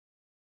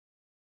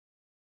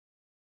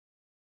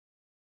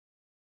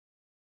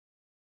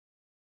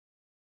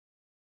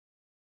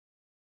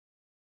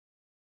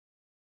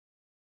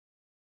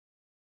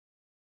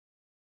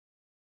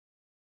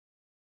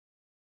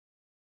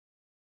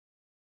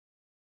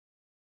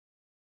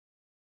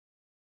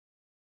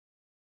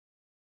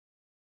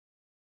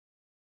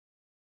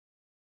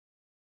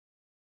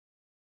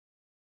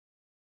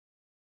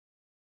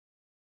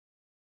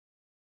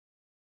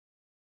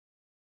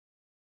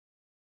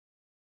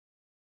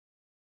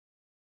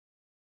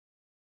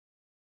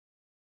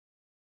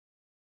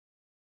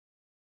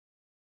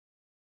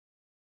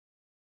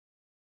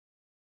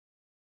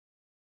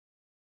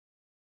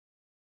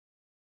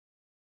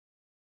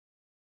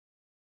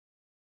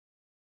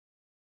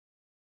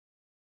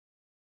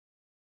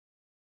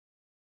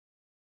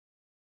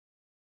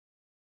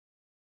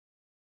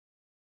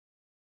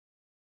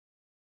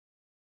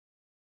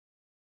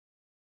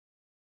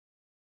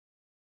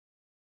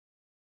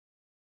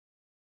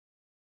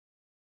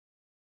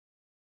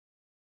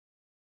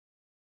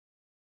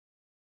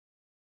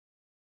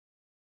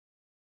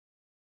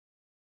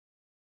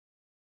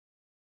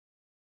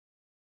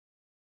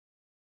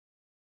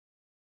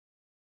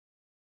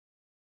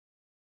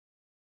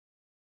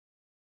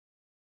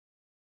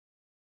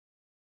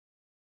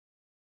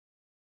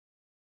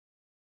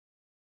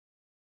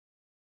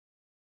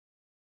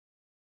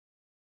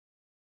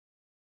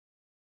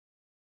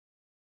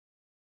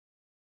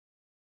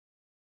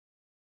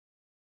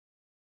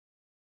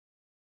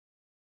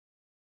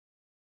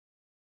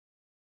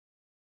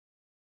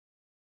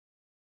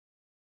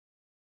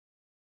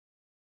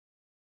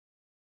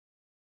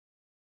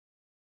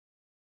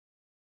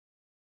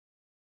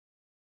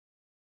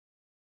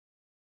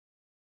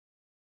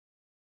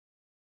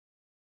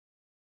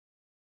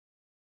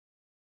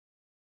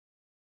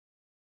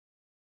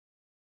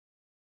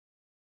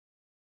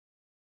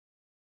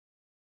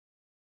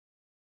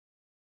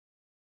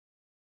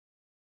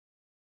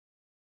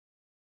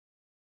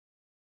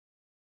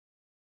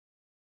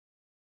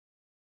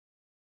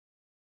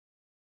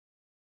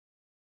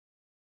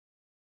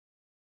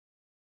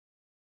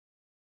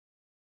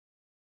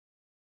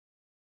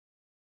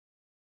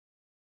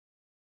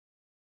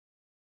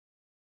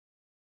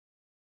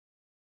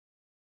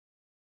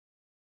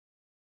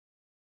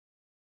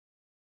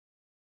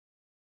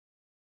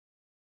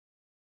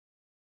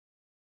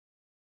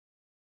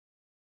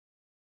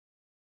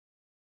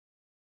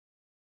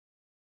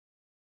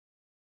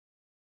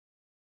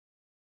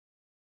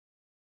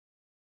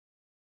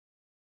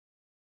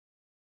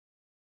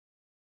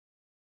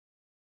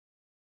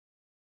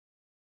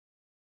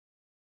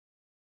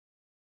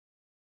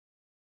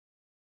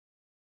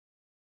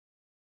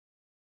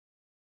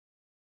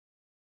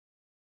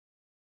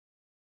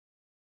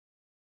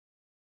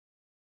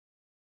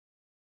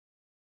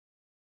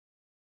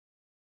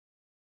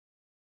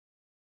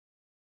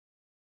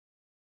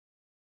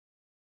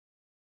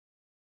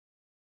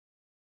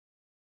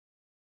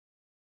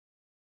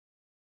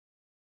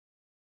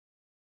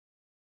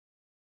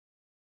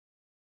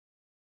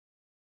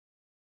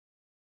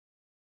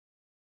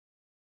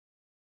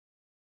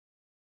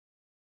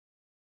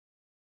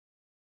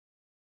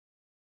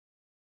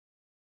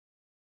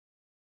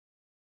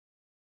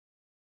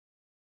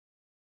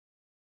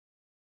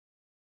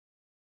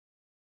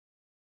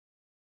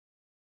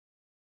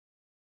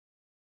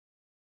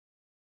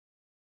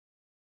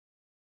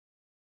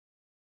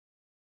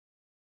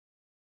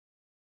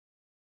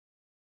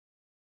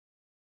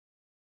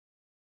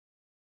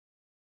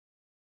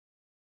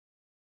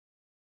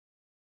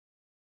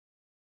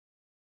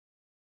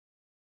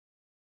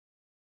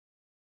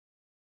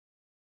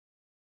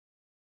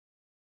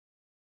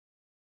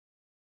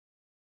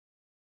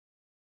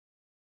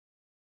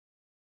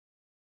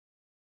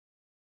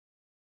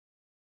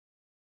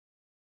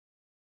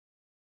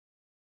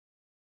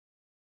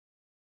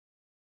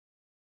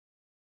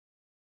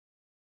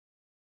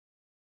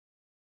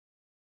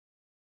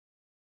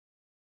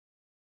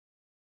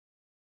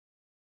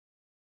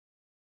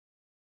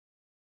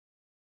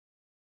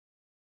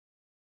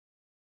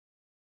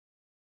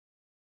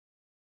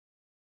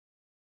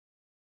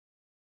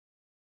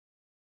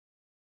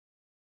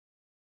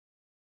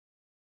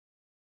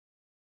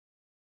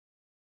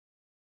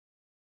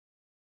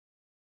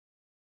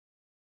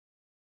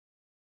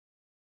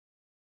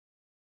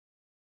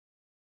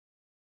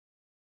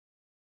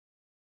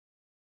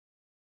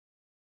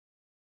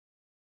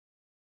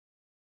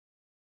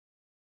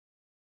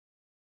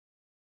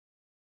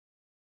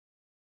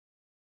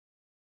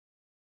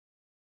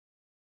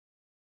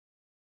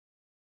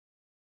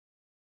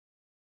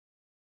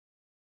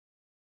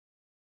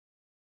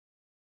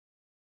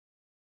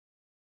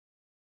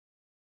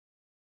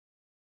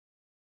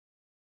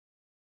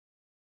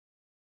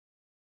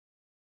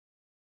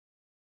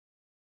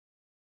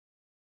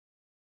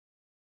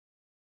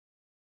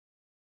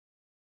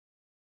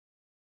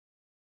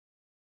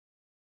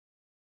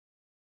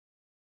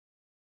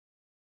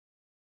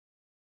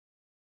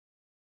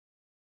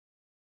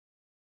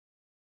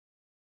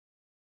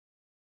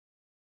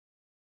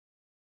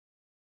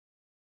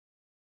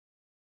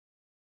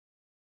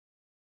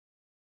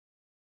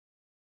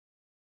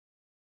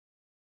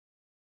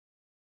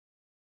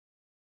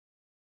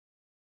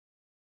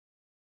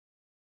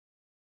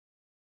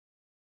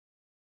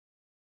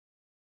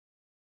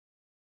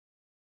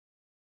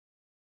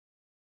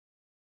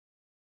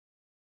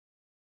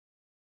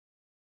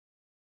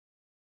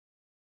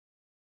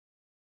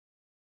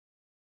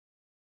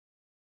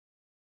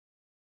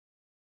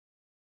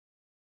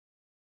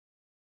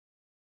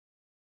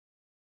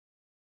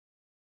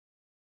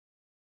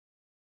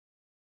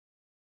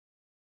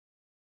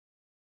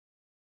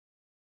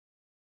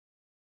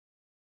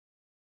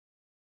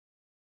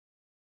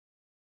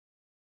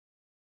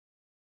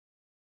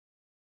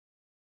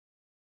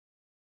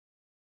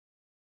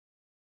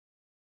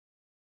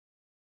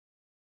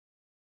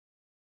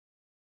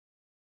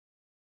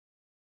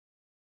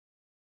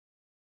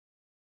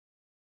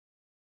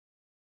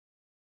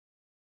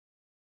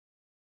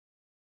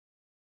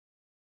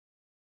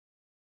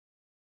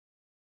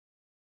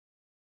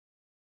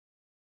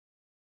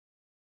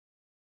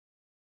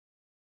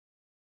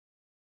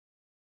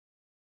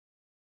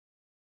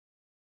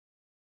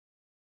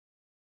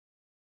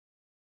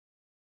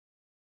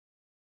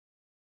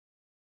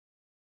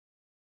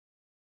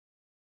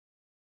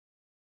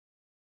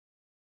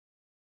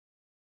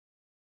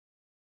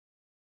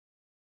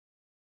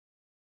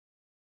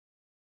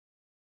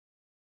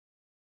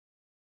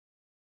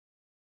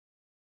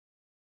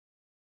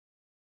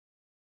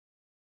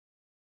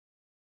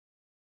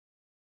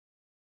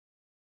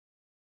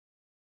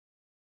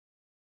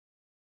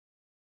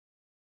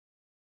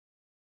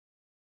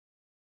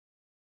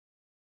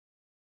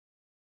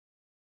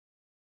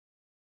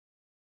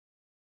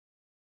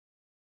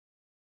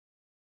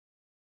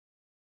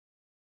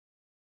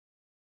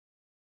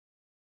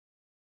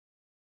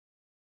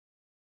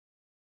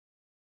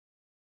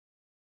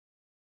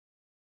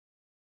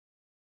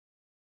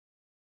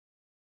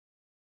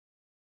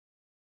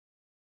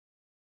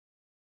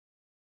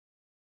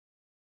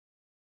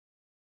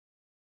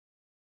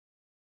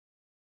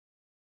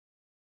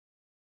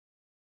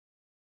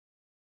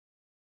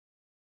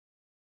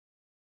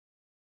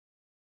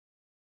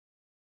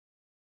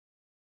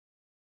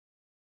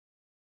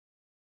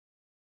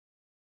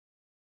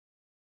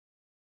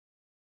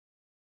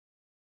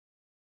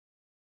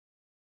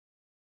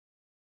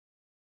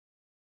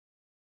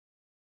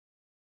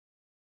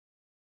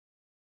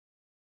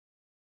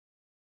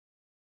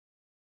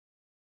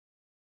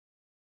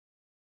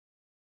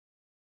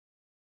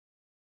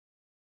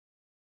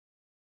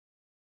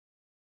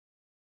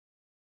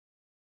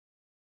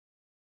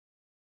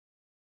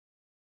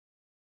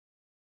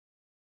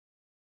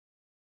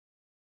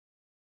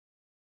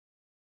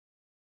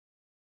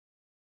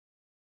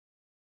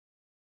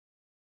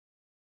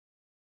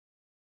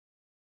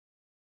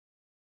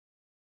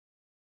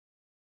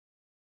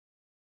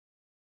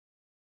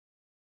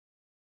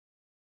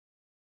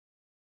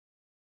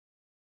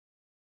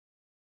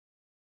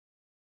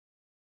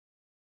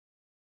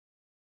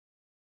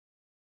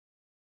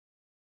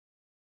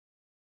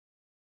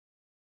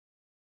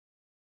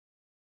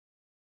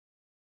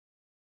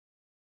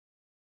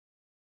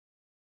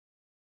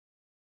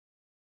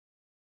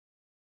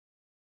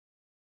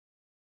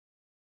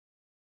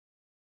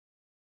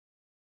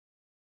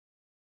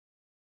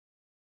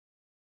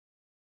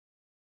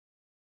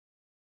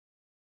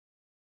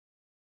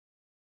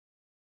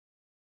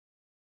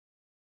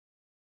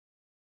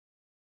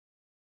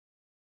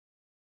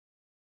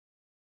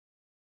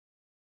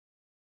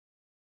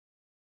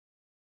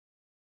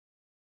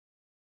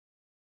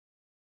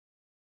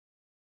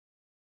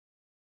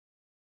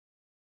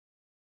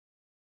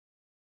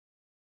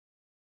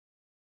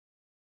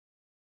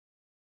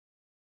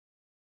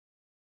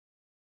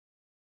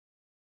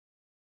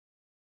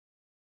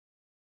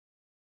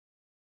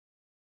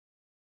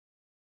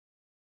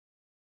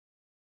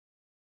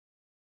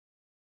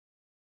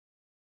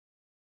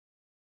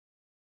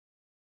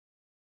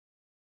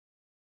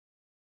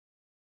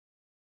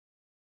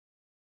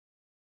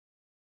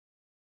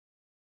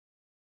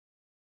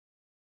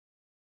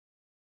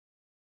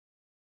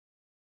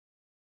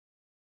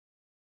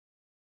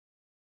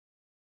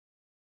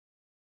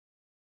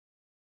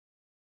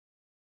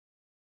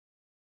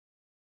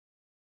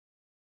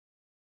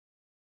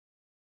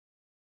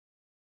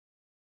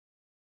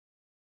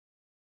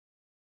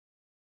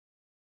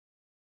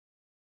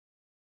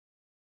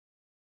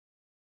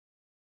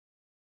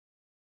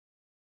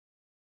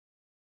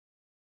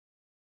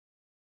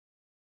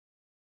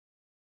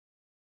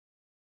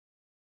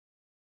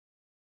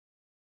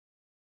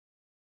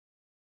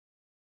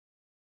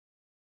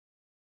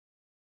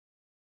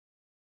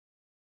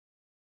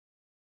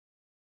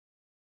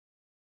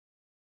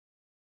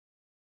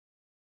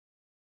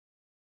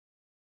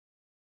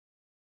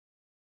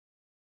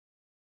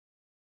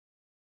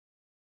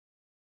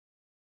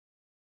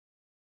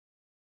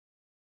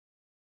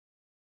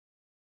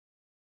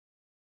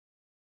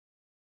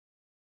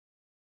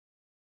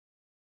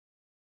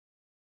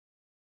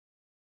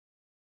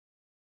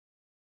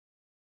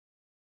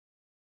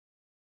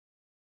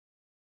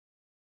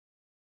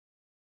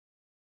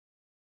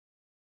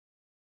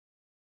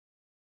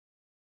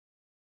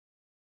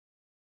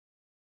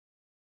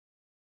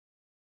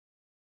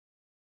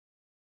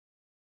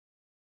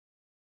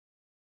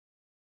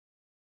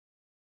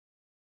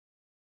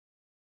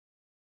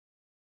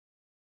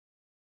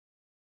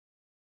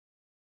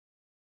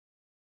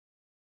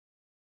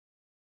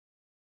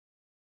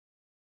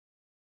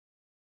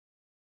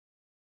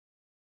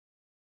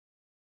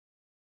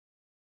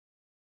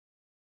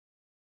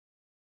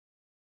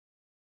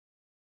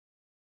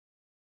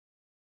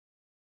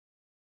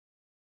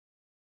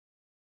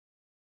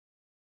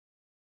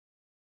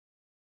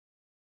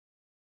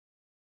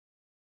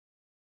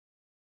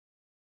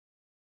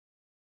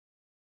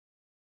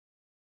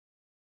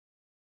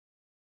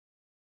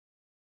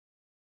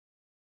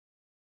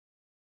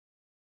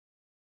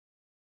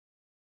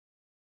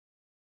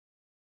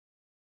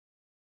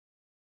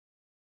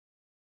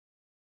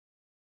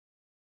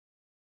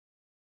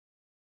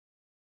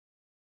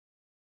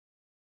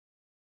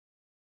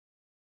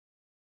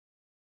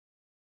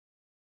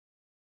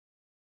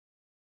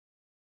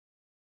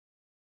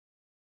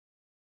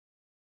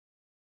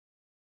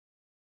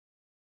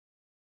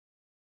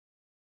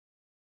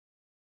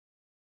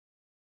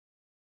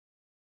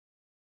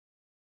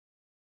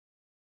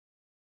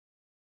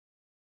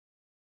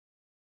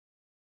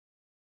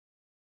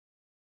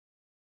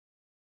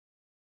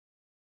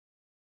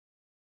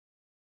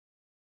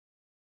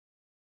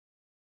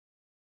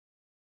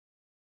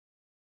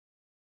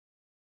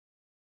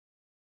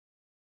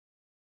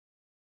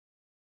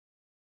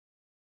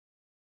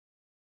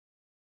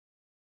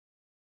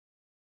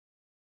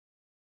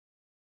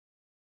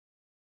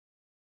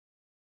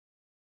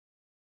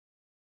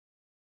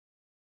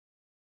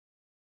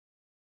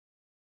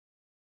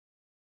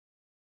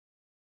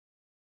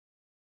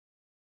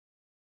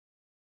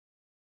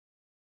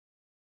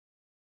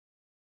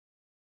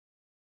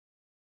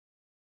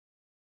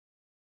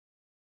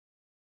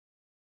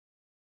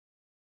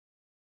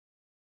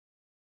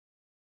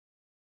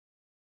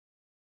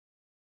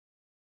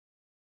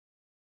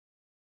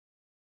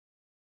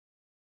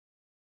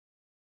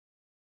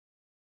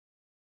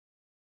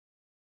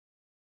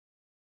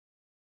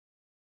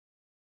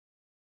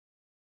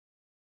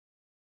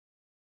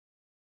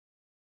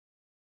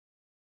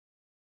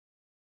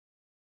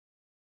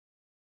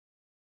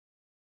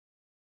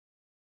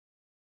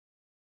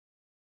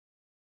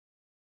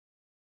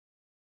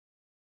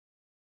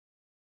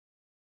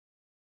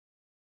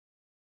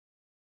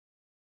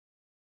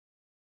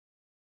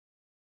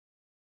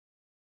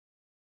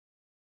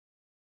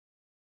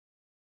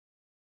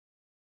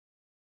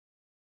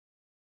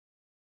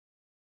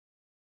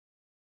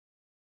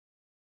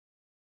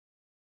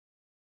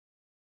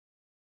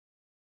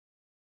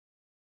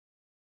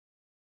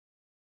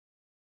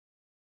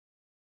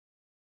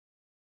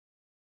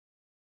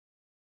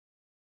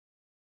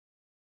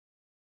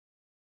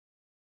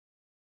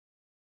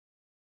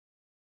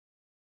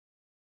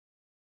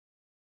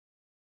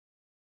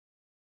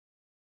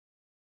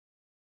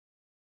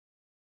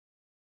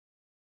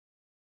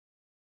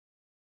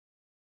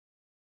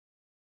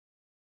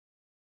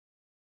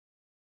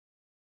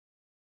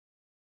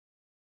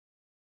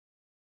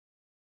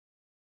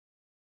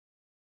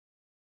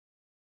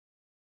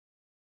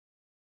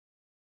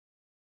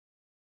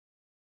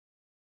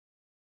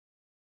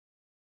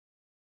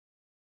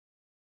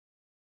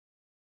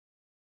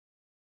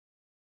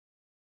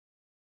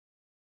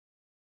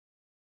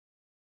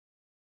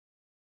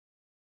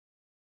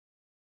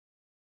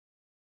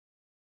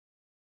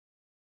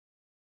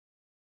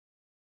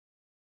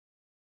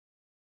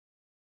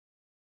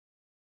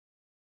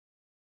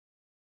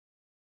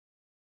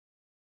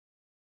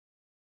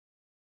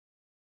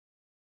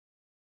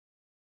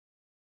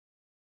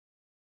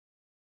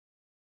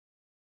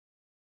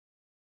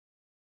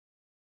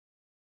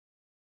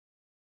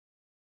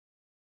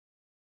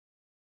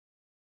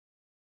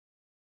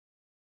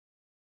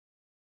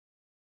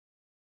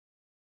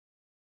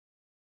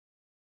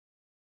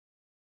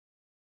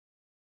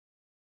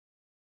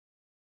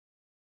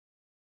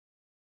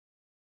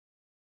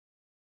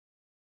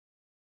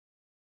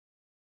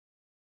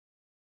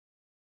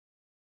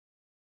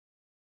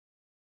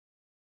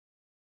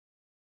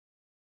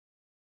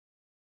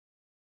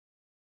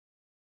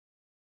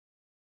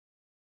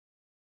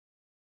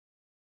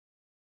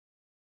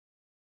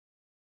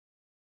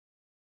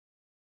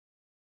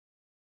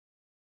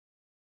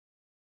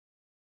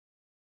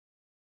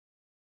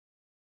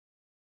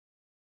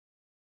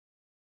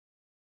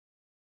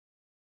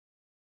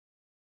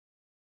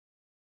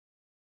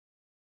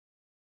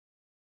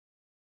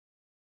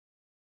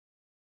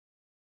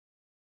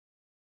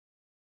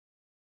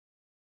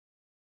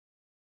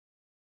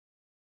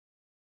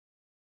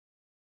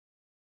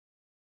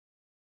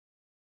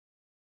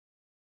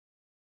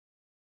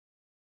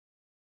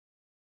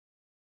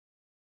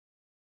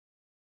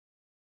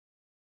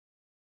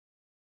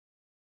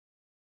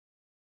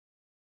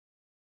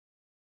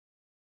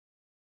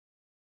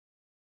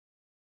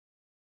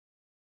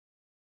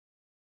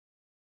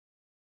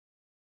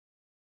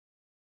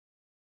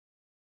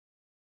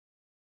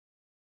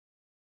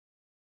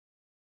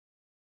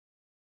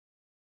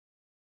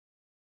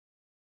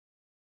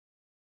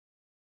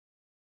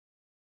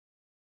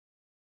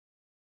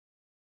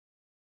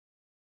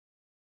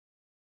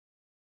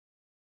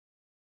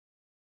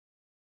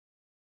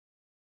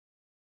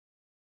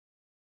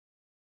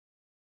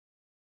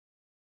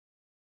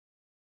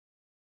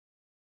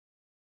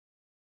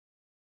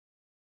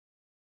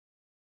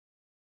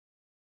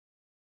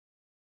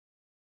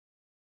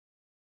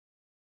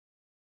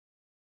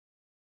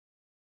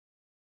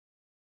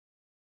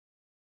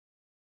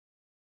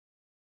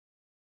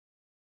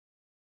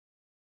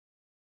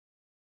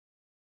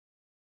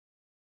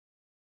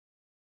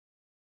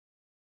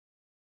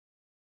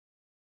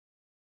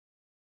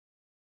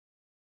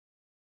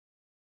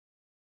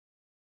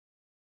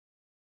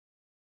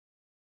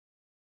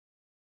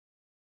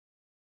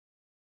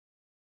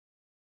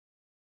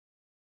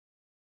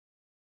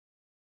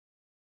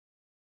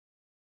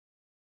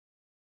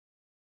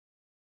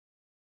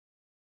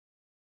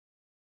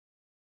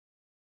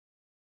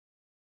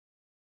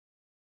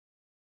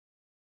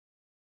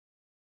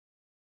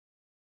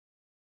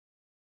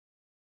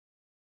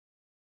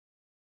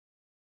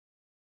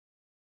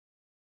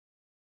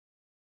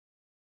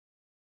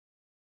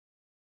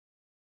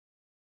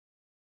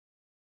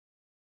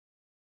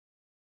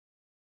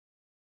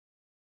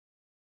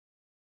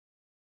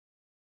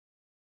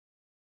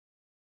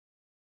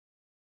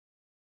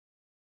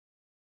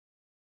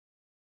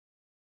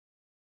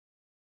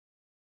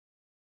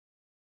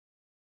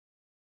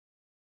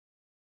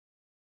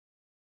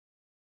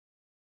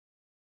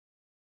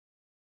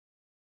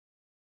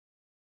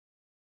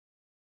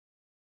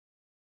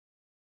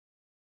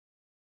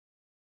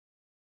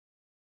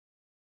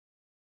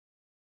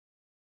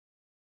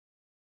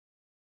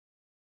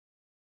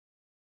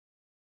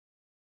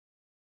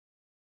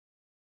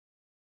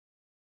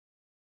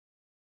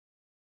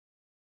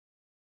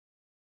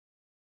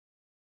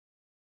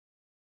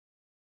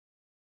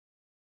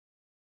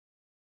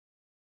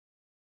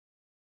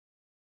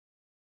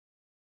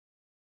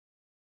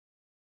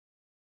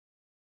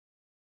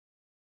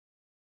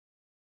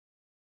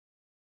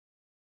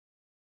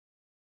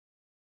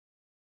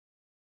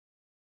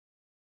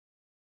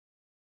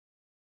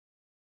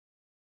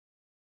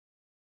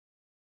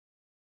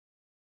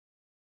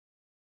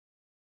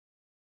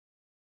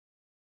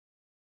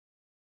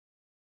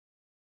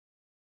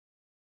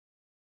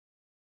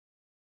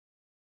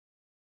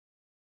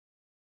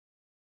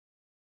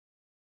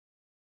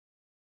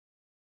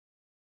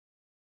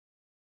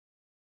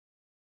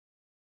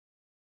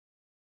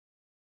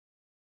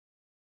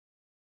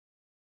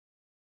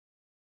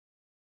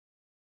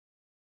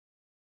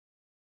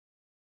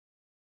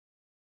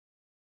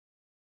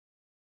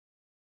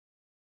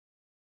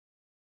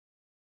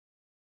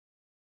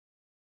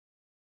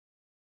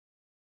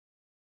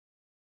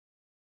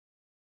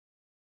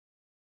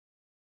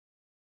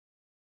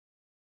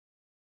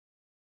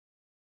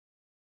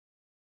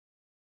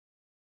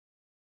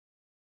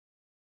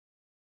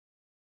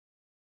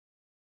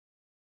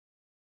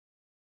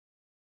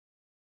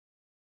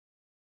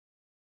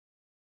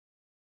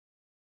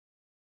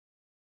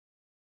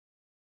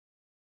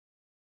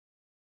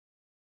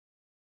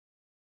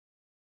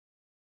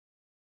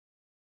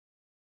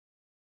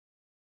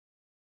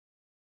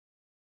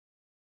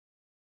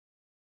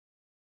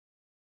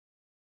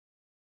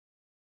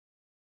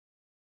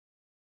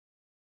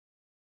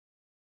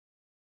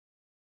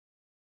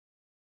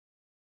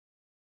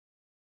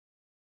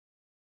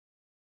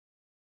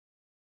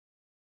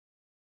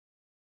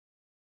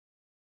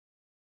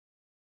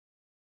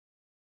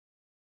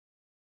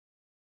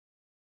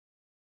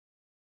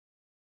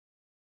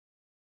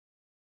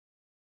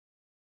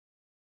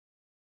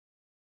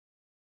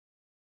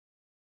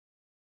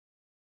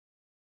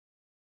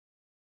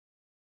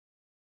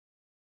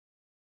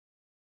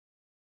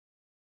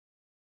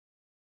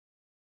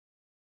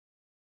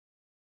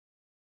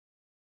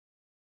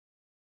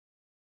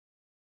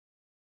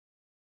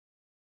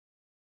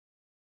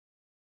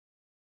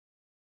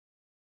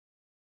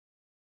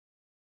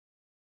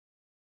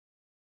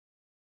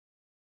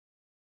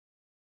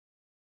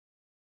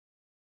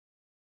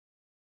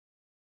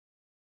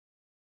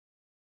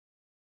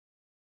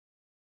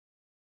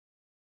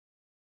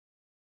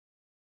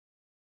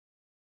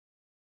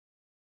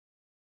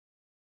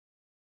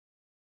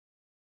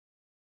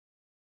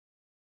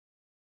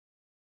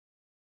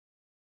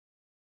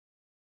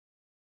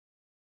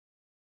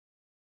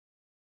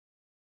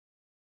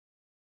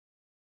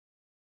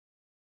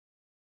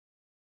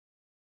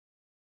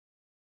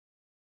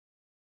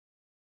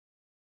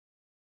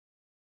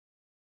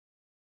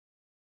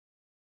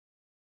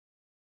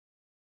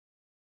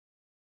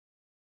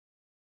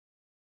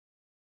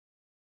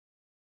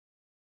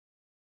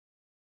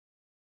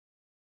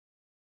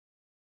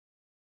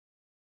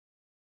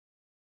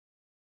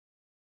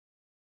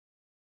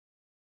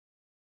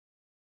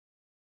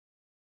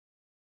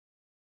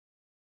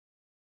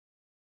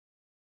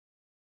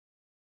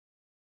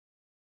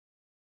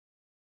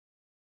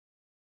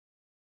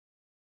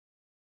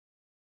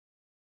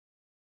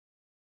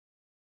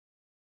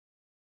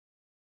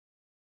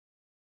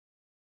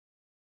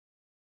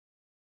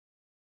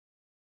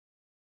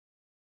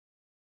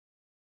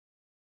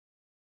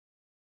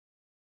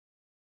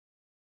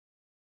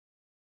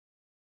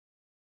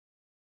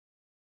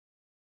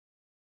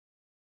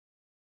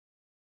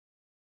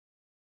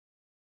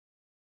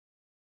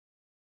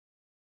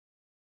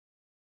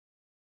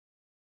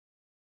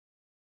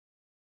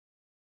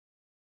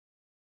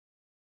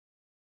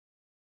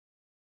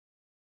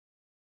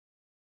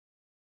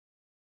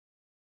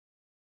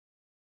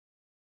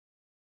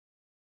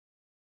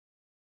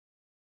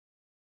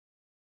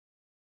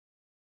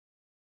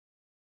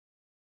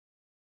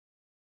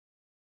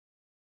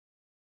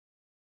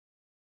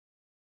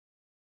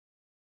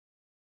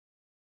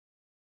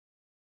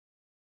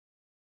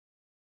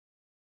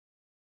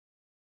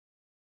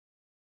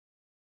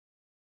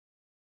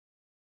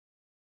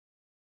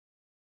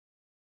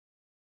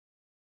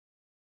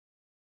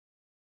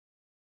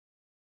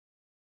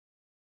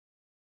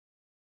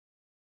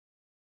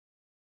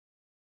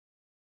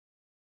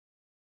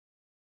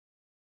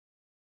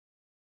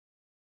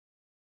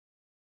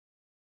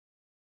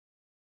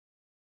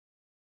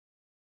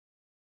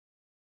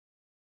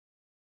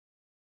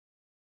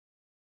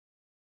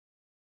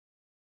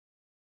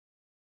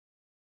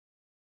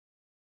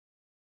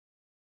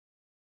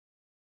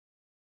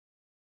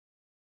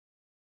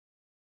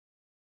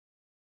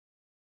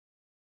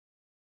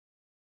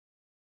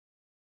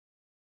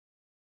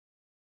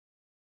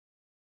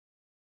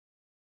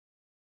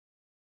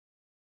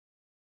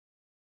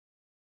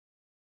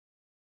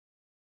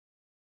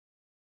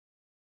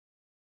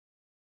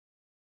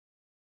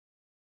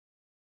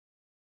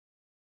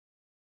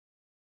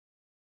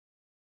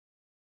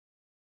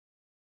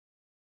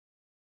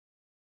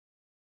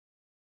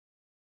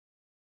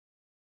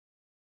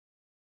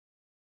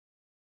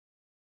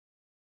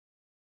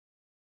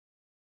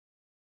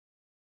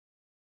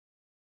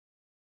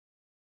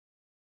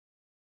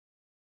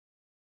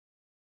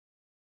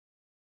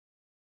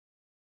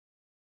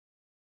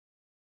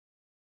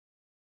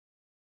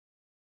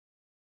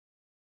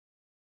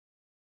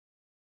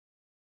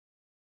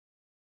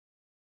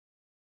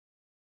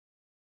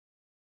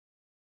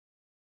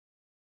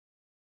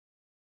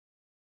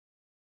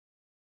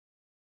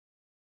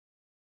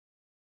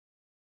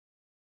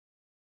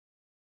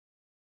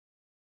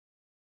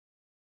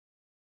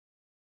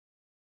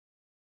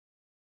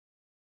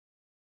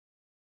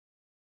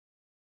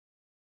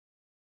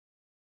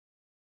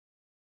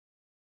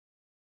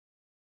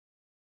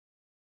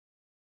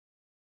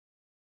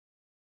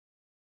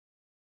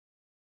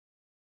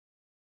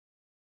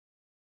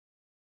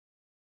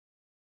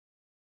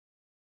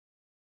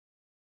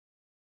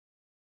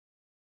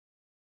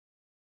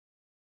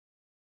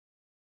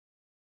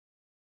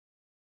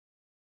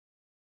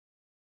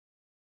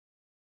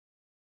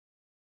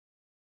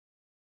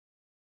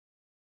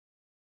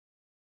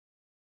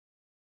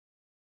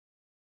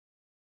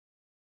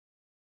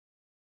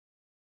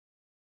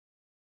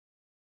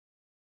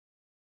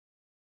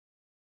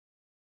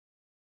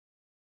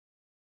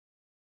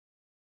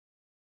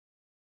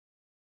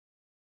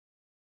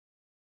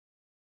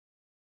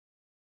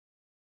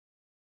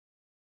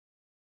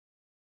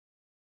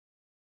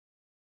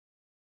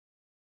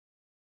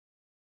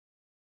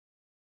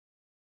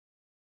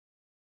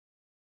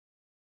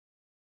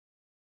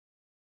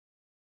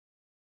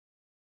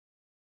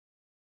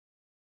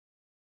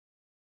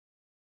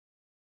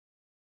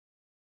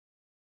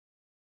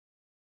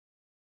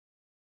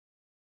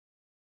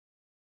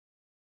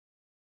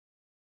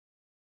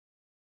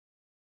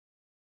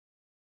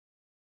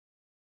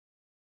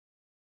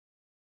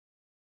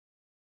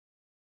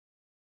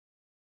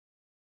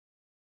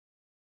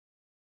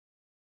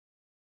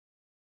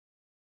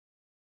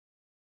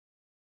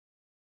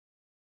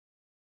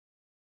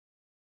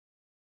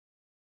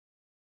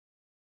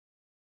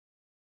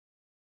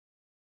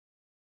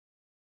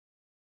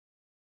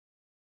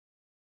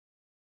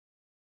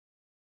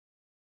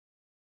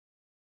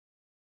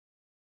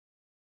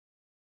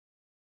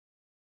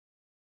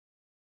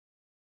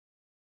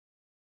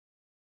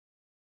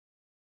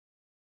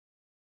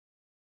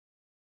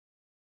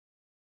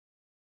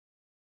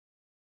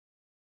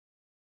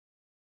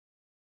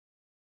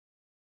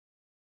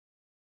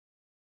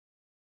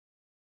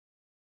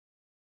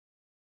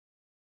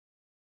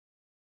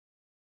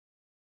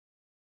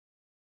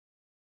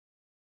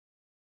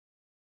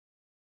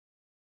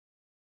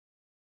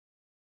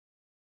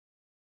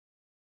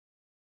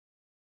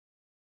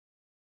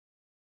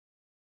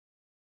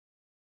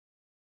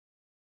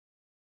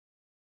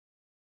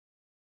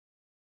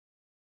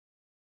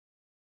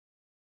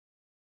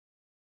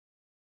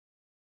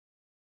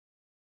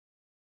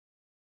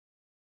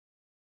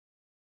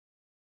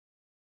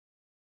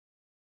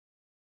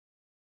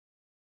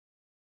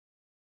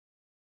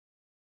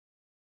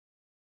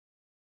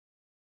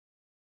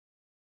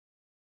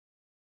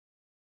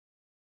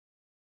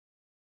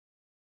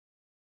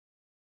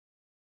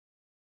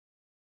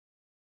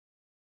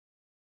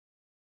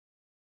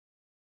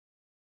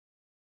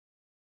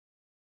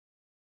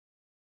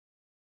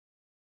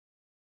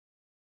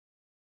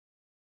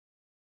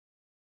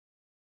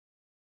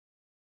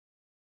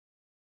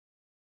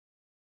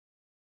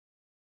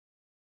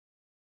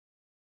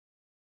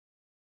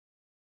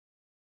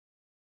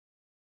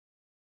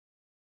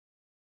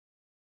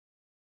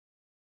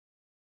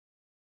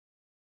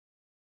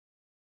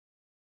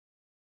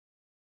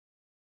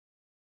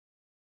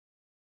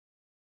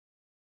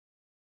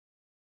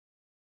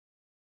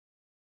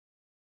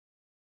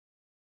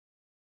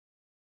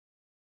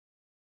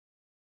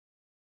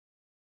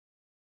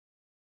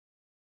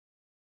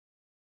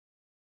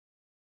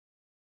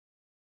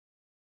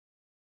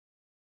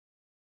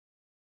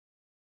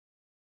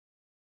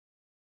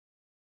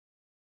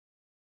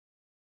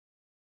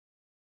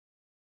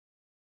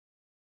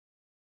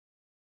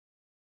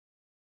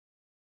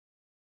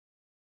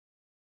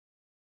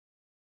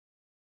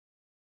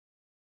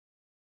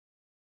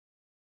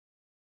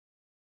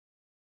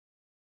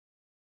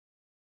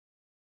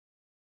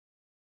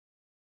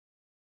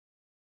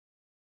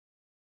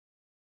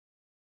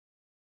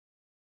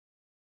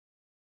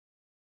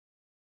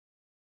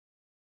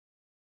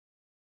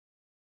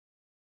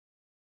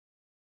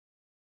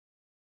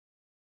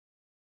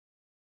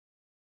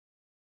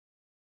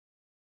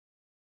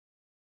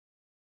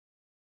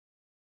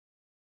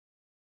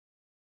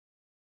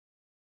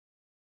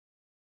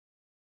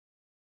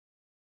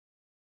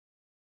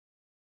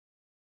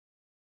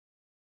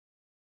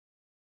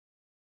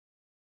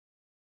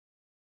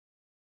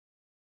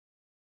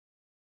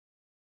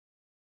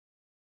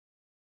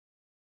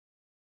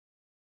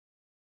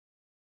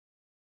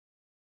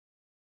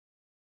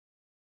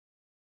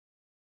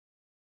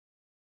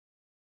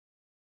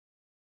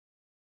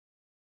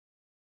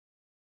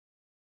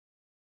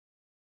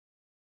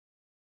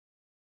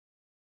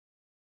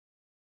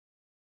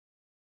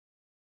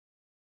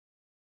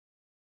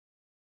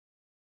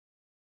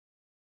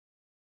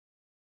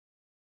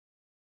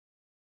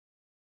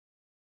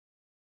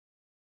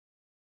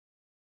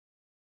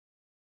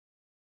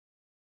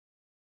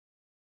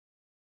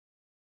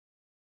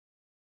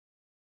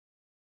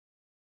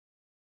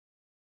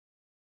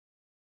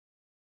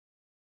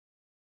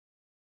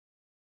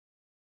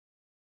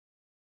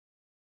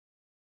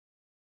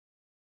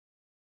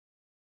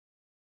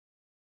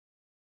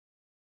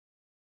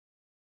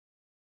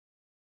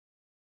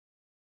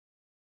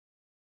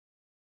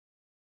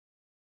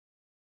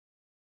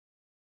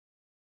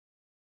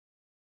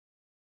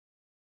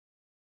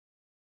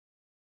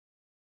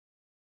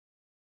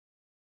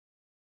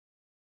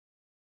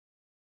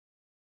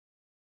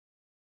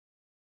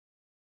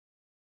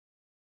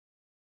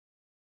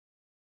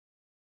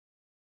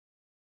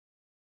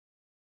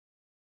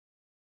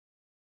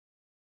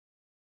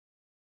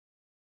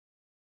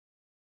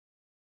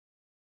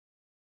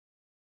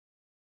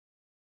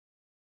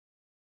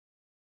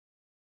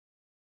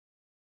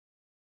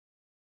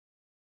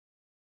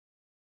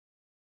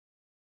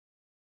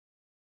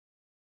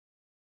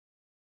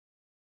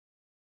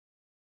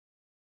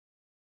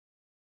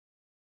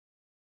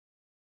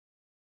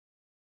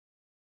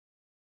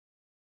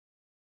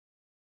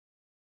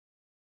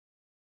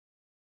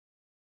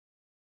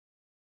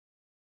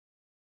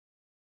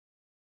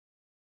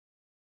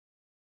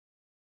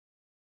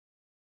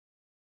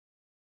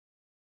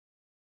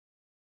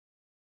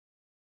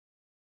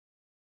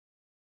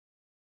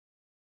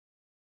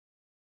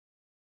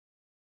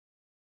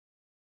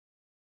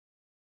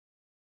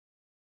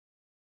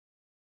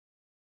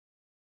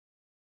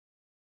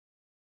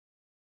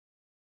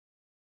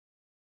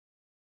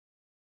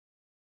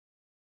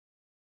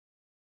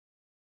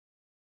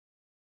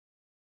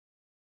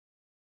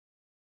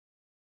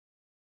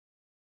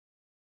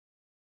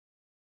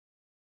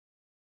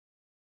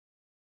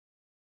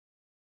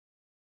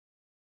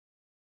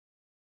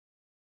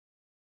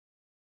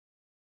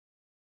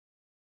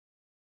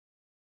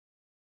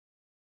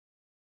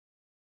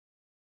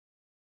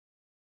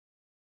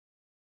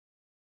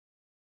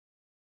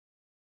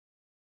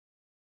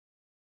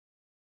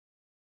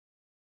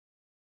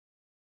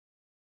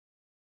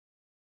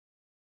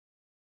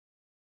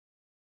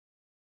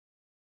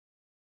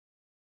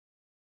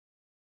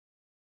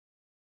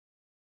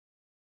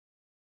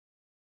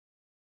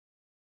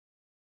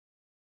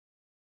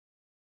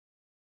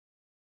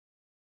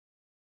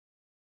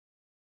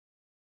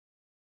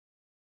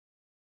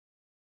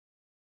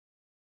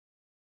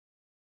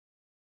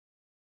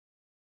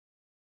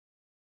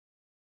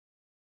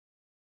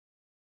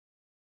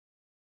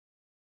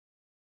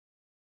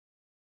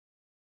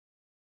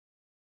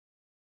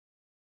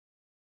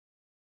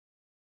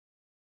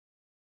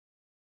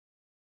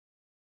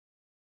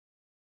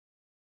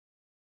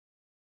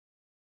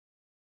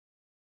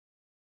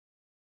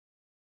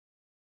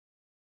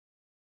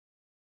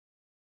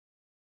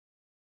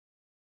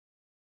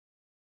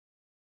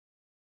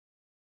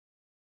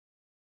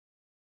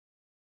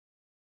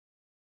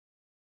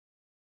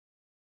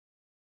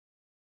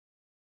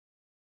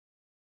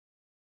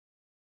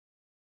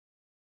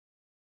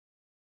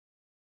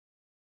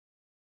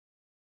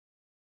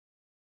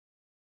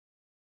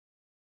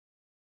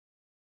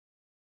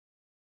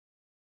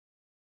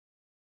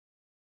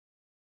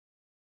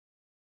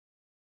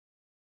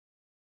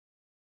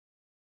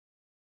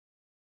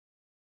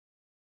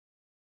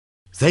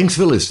 Thanks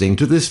for listening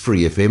to this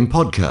Free FM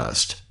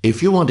podcast.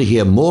 If you want to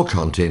hear more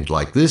content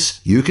like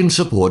this, you can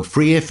support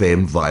Free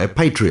FM via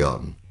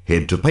Patreon.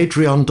 Head to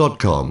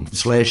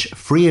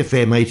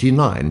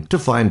patreon.com/freefm89 to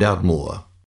find out more.